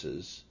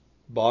opulences,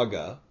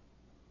 bhaga,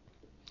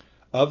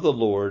 of the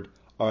Lord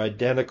are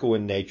identical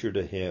in nature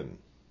to him.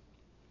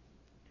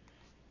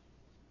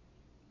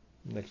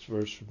 Next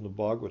verse from the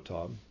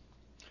Bhagavatam.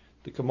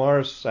 The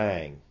Kumars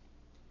sang.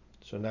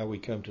 So now we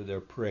come to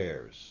their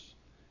prayers.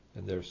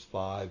 And there's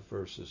 5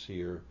 verses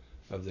here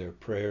of their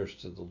prayers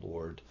to the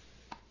Lord.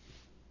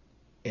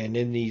 And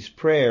in these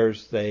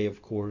prayers, they,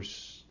 of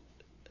course,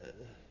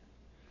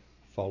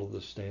 follow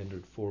the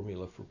standard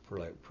formula for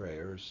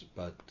prayers,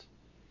 but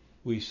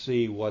we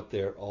see what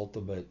their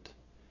ultimate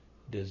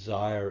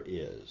desire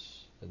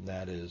is, and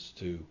that is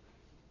to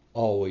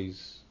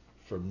always,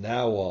 from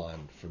now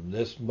on, from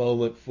this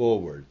moment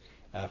forward,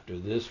 after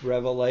this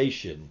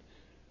revelation,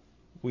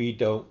 we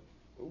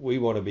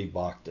want to be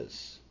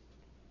bhaktas,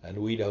 and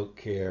we don't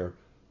care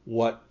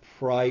what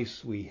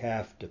price we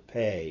have to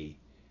pay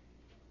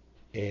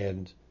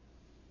and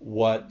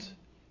what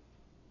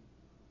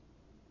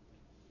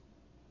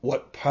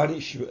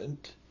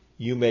punishment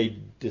you may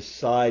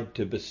decide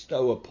to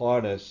bestow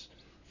upon us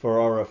for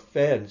our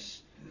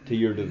offense to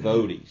your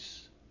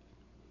devotees.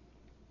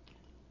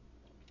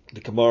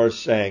 The Kumars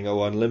sang,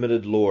 O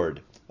unlimited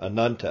Lord,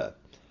 Ananta,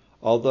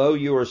 although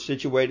you are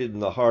situated in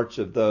the hearts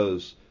of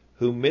those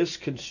who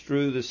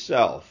misconstrue the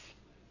self,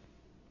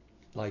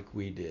 like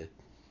we did,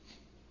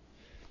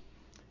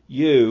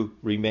 you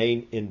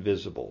remain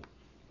invisible.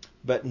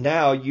 But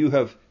now you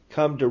have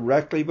come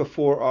directly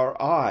before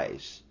our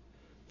eyes,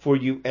 for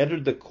you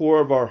entered the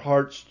core of our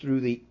hearts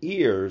through the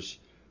ears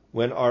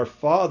when our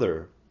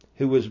Father,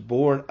 who was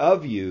born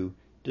of you,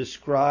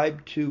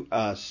 described to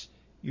us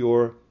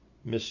your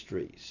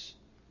mysteries.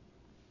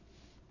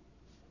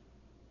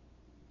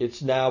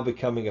 It's now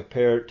becoming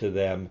apparent to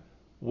them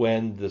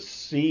when the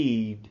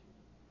seed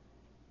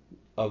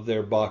of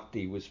their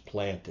bhakti was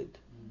planted.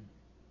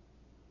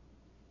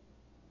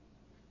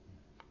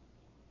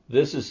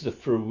 This is the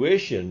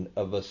fruition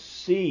of a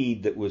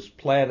seed that was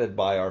planted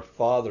by our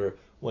Father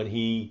when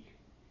He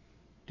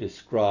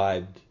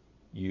described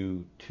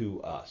you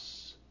to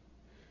us.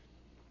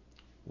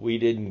 We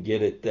didn't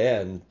get it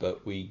then,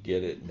 but we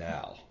get it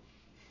now.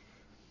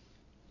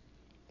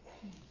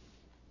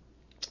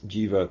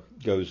 Jiva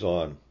goes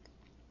on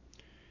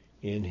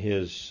in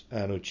his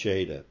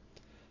Anucheda.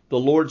 The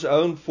Lord's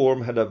own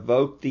form had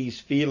evoked these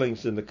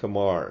feelings in the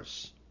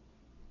Kumars.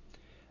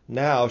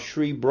 Now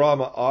Sri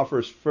Brahma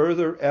offers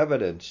further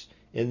evidence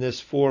in this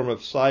form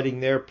of citing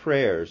their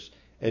prayers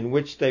in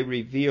which they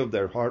revealed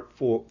their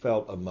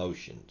heartfelt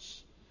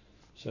emotions.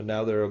 So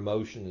now their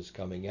emotion is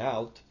coming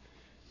out.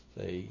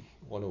 They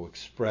want to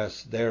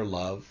express their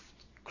love.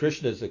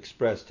 Krishna's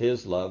expressed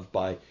his love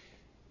by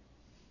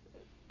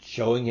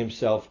showing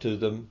himself to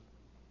them,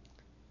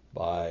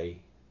 by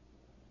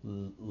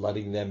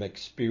letting them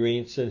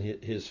experience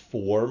his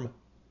form.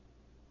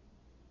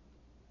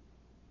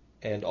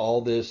 And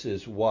all this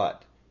is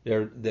what?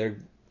 They've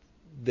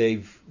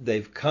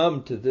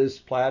come to this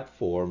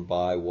platform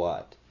by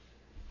what?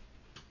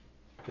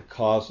 The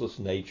causeless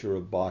nature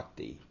of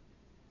bhakti.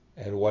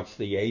 And what's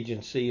the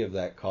agency of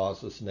that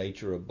causeless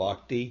nature of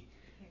bhakti?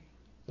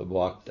 The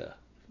bhakta.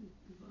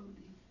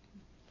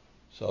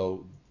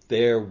 So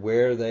they're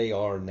where they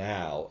are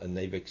now, and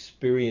they've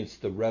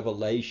experienced the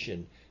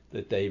revelation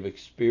that they've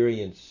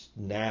experienced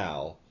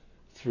now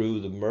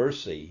through the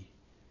mercy.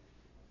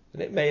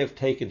 And it may have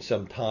taken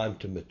some time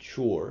to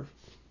mature,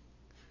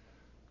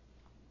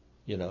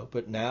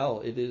 but now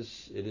it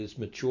is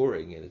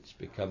maturing and it's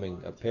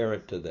becoming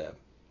apparent to them.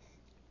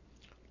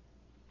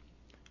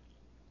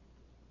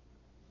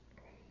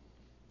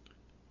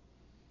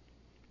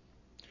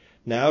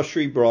 Now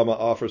Sri Brahma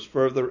offers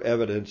further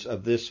evidence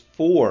of this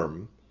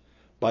form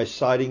by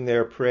citing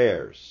their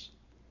prayers.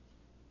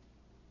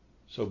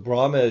 So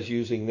Brahma is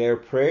using their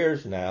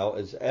prayers now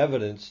as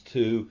evidence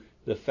to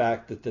the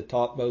fact that the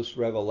topmost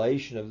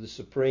revelation of the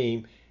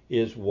Supreme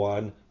is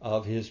one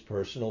of his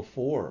personal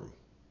form,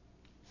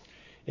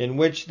 in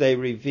which they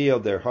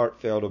revealed their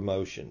heartfelt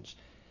emotions.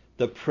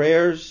 The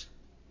prayer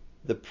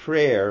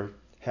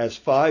has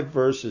 5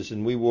 verses,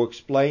 and we will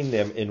explain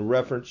them in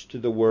reference to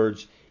the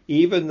words,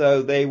 even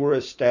though they were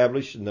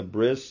established in the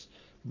bliss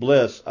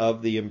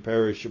of the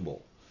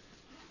imperishable.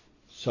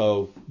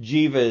 So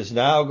Jiva is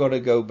now going to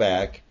go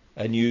back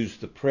and use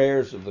the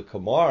prayers of the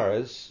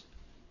Kumaras,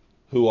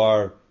 who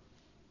are,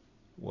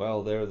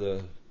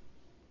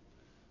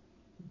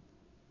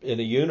 in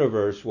a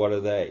universe, what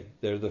are they?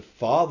 They're the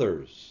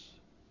fathers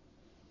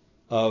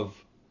of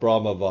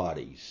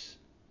Brahmavadis.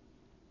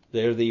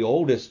 They're the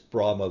oldest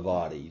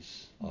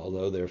Brahmavadis.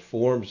 Although their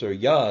forms are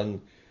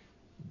young,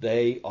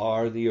 they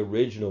are the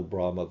original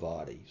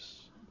Brahmavadis.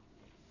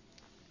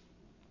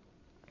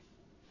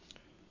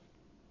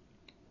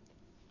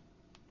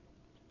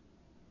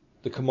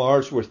 The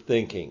Kumars were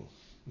thinking.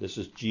 This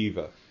is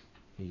Jiva.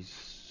 He's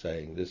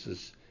saying this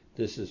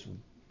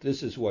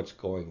is what's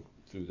going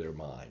through their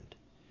mind.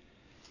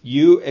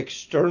 You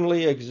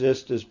externally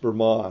exist as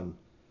Brahman,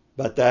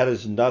 but that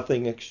is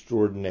nothing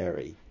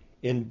extraordinary.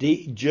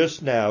 Indeed,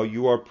 just now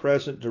you are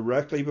present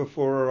directly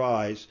before our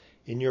eyes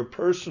in your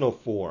personal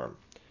form,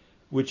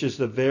 which is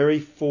the very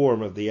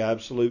form of the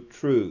absolute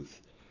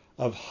truth,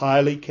 of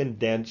highly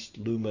condensed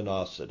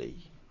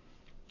luminosity.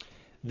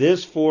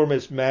 This form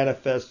is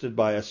manifested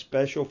by a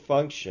special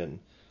function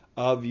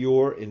of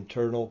your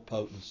internal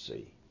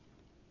potency,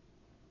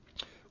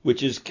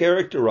 which is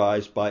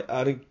characterized by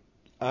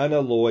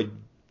unalloyed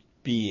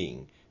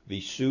being,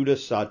 Visuddha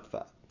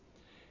Sattva.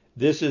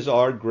 This is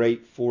our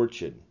great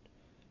fortune.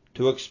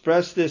 To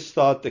express this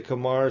thought, the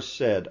Kumars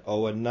said,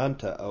 O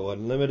Ananta, O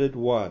Unlimited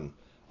One,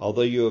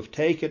 although you have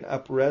taken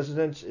up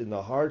residence in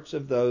the hearts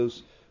of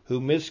those who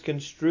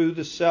misconstrue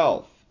the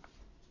self.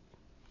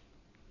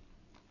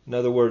 In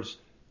other words,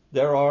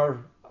 there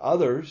are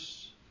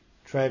others,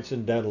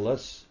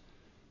 transcendentalists,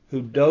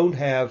 who don't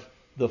have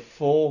the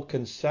full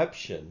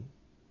conception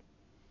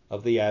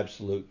of the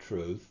absolute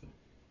truth,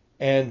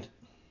 and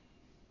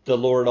the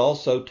Lord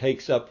also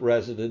takes up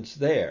residence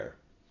there,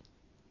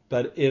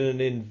 but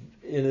in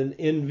an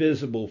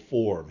invisible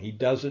form. He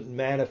doesn't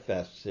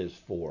manifest his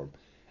form.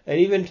 And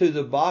even to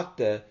the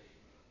Bhakta,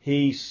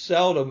 he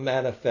seldom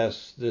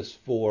manifests this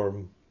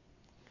form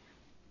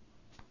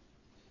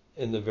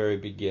in the very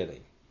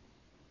beginning.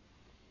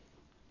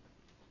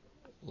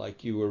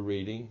 Like you were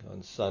reading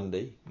on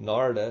Sunday,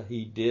 Narada,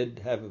 he did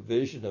have a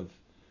vision of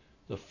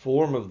the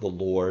form of the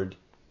Lord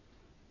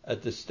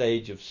at the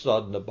stage of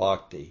sadhana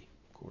bhakti.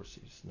 Of course,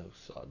 he's no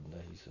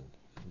sadhana, he's a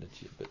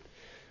Nitya, but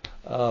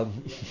In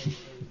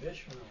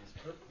Vishwanath's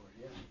purport,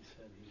 yeah, he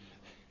said he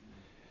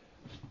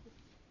was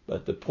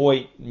but the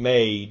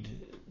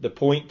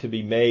point to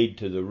be made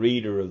to the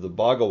reader of the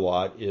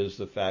Bhagavat is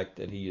the fact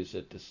that he is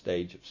at the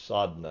stage of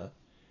sadhana,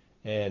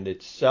 and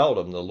it's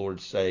seldom, the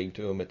Lord's saying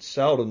to him, it's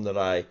seldom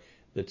that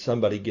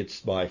somebody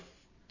gets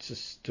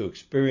to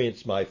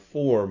experience my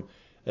form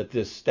at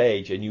this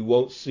stage, and you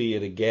won't see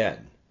it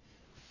again.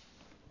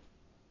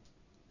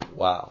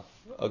 Wow.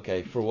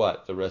 Okay, for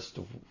what? The rest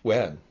of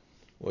when?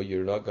 Well,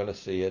 you're not going to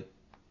see it,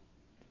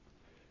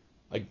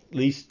 at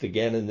least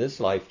again in this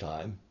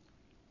lifetime.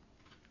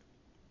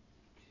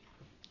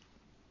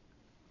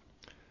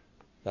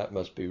 That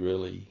must be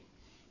really...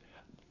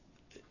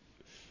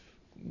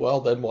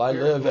 Well, then why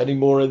live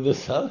anymore in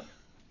this, huh?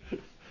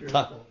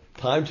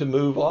 Time to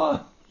move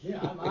on. Yeah,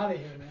 I'm out of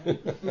here,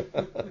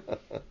 man.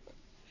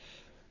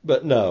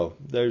 But no,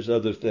 there's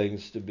other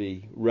things to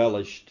be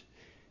relished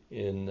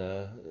on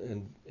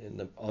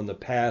the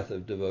path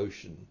of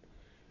devotion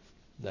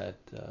that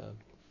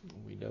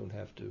we don't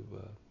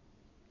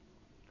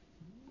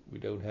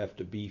have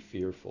to be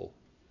fearful,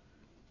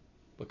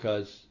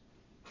 because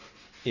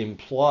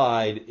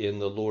implied in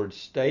the Lord's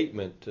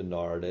statement to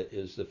Narada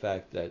is the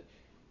fact that,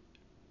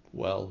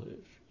 well,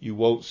 you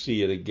won't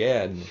see it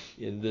again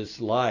in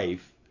this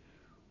life,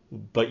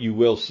 but you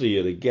will see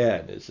it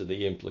again, is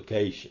the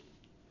implication.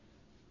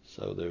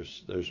 So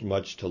there's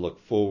much to look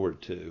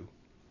forward to.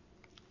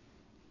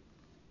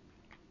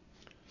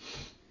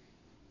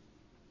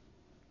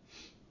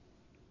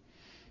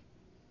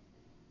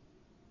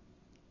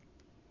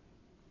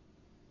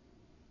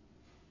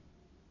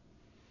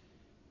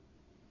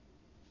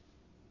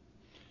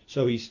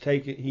 So he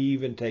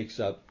even takes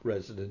up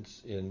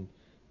residence in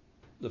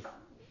the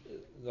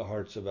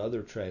hearts of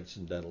other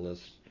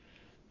transcendentalists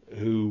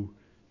who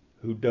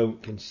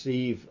don't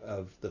conceive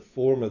of the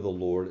form of the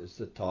Lord as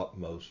the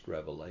topmost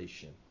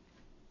revelation.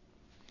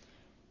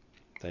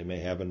 They may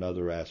have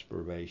another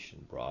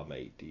aspiration,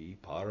 Brahmeti,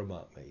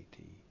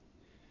 Paramatmeti,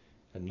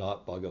 and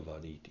not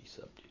Bhagavaniti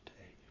Sabdite.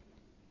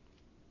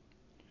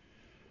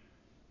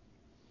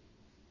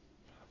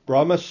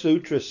 Brahma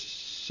Sutra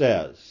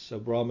says, so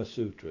Brahma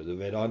Sutra, the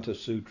Vedanta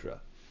Sutra,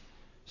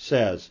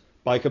 says,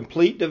 by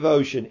complete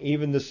devotion,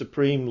 even the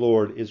Supreme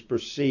Lord is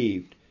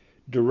perceived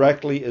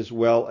directly as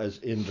well as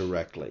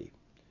indirectly.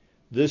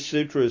 This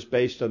sutra is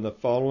based on the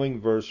following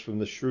verse from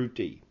the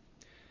Shruti.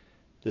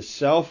 The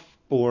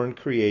self-born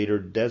Creator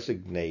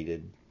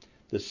designated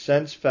the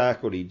sense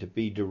faculty to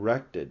be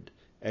directed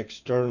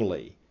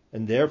externally,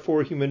 and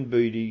therefore human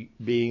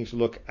beings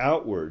look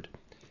outward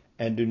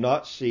and do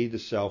not see the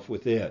self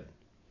within.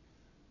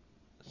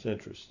 It's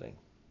interesting.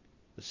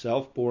 The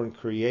self-born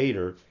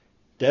Creator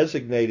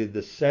designated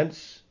the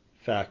sense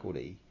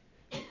faculty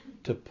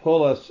to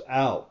pull us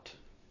out,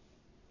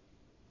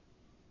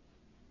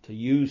 to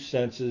use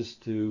senses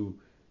to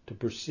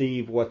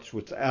perceive what's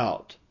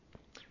without.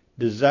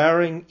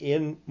 Desiring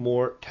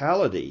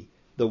immortality,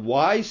 the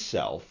wise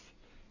self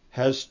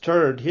has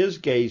turned his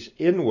gaze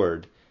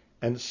inward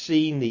and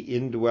seen the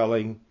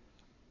indwelling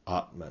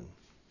Atman.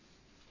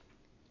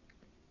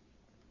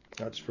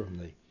 That's from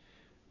the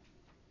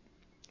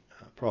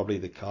probably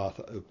the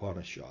Katha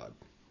Upanishad.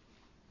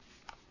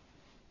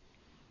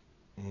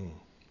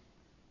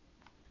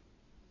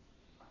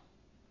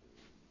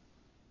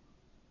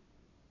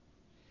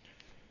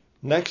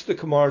 Next, the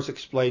Kumars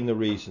explain the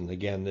reason.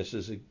 Again, this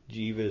is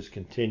Jiva is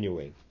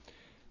continuing.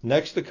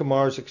 Next, the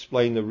Kumars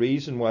explain the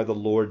reason why the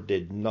Lord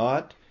did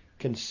not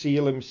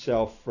conceal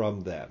himself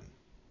from them.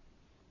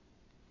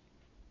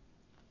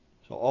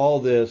 So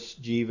all this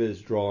Jiva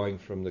is drawing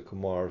from the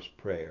Kumar's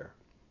prayer.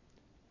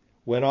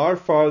 When our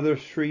father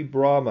Sri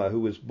Brahma, who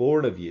was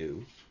born of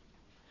you,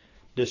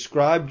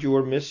 described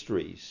your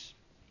mysteries,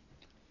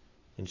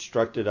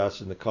 instructed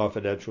us in the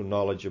confidential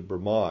knowledge of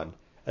Brahman,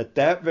 at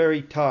that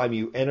very time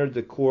you entered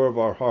the core of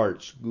our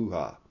hearts,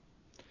 Guha,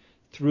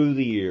 through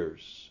the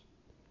ears.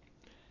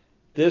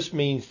 This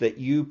means that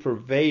you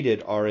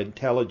pervaded our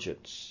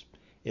intelligence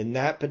in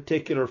that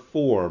particular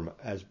form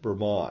as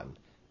Brahman.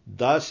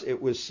 Thus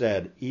it was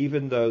said,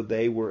 even though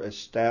they were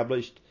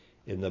established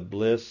in the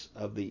bliss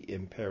of the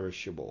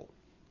imperishable.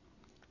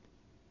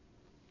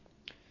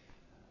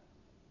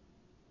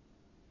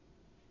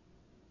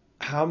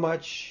 How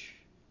much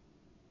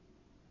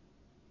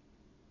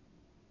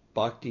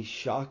Bhakti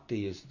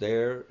Shakti is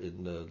there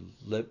in the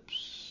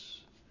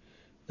lips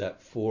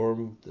that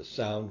form the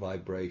sound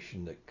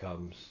vibration that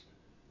comes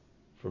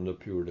from the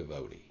pure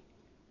devotee.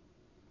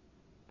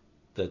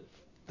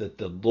 That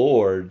the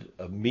Lord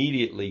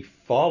immediately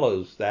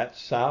follows that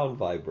sound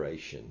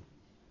vibration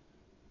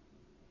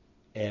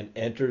and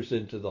enters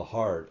into the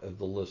heart of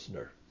the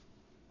listener,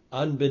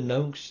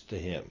 unbeknownst to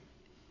him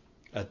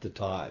at the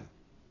time.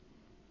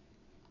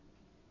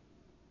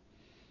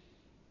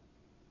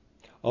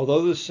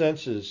 Although the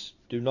senses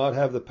do not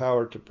have the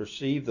power to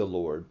perceive the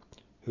Lord,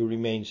 who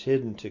remains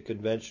hidden to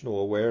conventional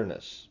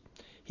awareness,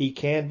 he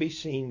can be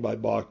seen by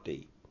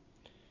bhakti.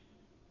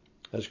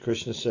 As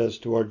Krishna says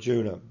to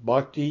Arjuna,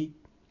 bhakti,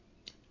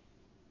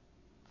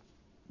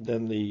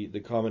 then the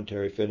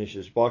commentary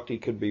finishes, bhakti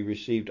could be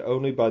received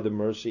only by the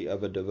mercy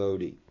of a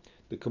devotee.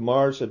 The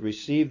Kumars had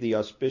received the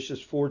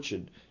auspicious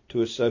fortune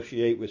to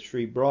associate with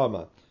Sri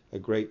Brahma, a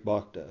great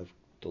bhakta of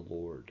the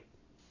Lord.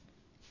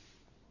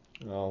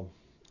 I'll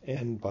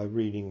end by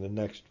reading the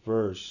next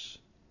verse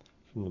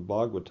from the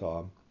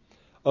Bhagavatam.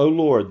 O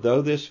Lord,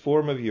 though this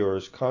form of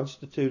yours,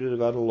 constituted of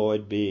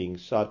unalloyed being,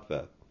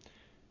 sattva,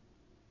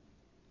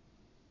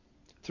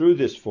 through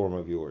this form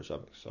of yours,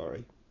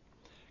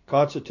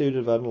 constituted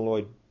of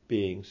unalloyed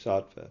being,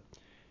 sattva,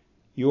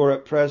 you are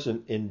at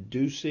present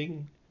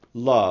inducing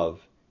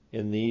love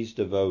in these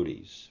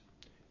devotees.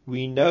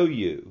 We know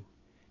you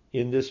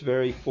in this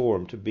very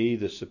form to be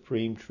the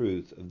supreme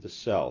truth of the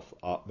self,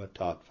 Atma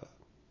Tattva,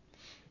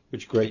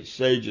 which great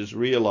sages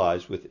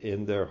realize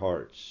within their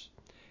hearts.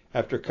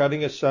 After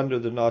cutting asunder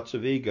the knots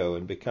of ego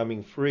and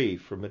becoming free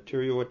from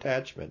material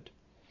attachment,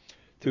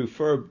 through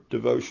firm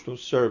devotional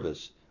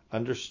service,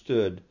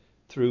 understood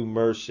through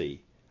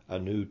mercy,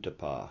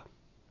 Anuttapa.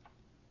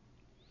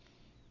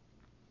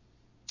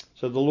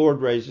 So the Lord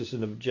raises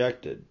an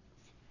objection.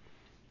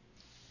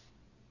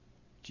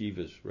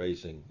 Jiva's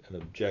raising an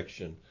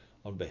objection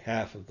on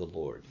behalf of the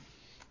Lord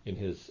in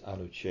his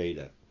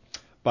Anucheda.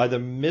 By the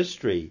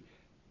mystery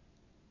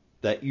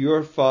that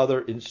your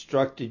Father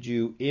instructed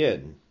you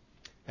in,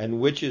 and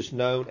which is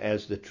known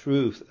as the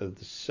truth of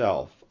the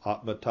self,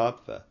 Atma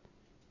Tattva.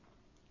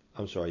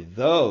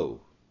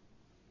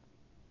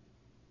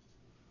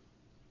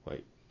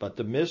 But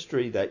the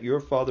mystery that your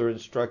Father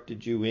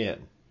instructed you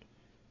in,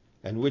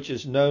 and which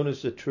is known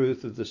as the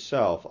truth of the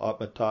self,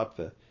 Atma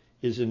Tattva,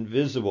 is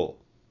invisible.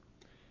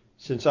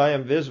 Since I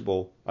am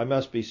visible, I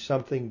must be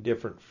something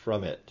different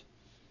from it.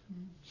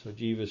 So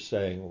Jiva is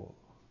saying,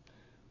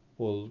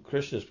 well,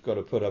 Krishna's got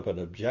to put up an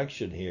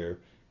objection here.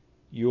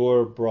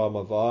 You're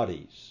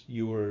Brahmavadis.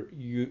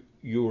 You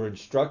were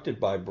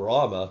instructed by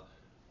Brahma.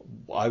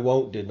 I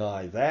won't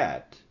deny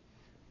that.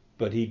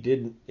 But he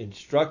didn't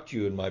instruct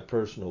you in my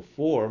personal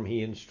form.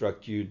 He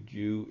instructed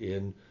you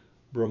in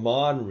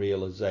Brahman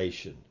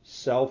realization,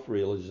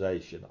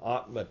 self-realization,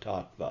 Atma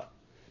Tattva.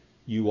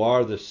 You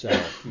are the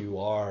self. You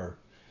are,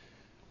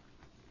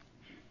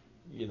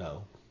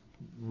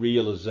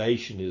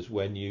 realization is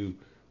when you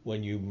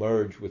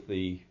merge with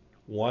the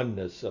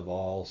oneness of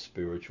all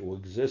spiritual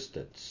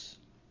existence.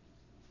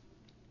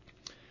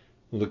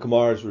 The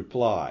Kumars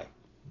reply,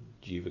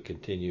 Jiva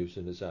continues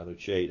in his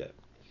Anucheda,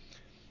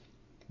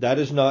 that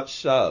is not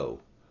so,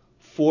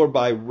 for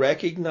by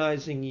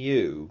recognizing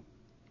you,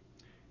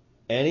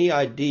 any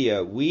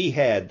idea we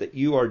had that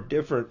you are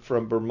different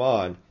from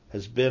Brahman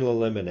has been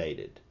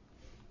eliminated.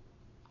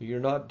 You're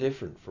not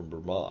different from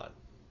Brahman.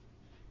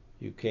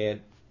 You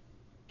can't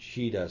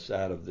cheat us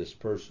out of this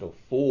personal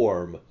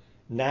form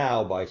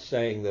now by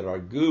saying that our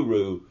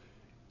guru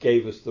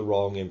gave us the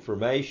wrong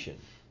information.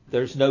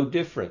 There's no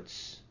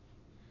difference.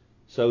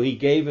 So he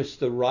gave us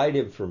the right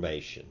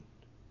information.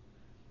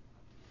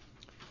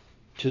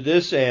 To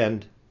this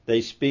end,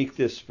 they speak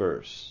this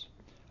verse.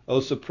 O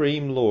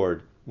Supreme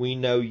Lord, we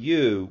know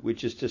you,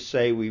 which is to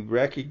say we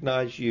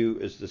recognize you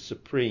as the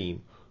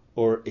supreme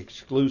or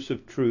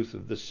exclusive truth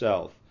of the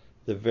self,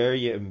 the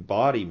very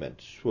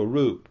embodiment,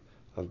 Swarup,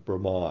 of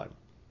Brahman.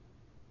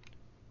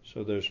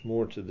 So there's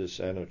more to this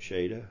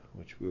Anucheda,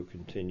 which we'll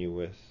continue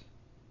with.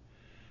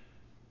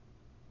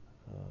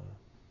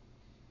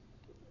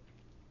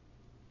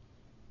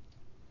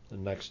 The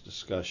next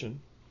discussion.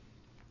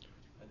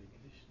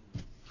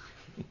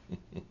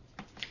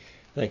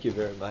 Thank you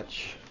very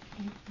much.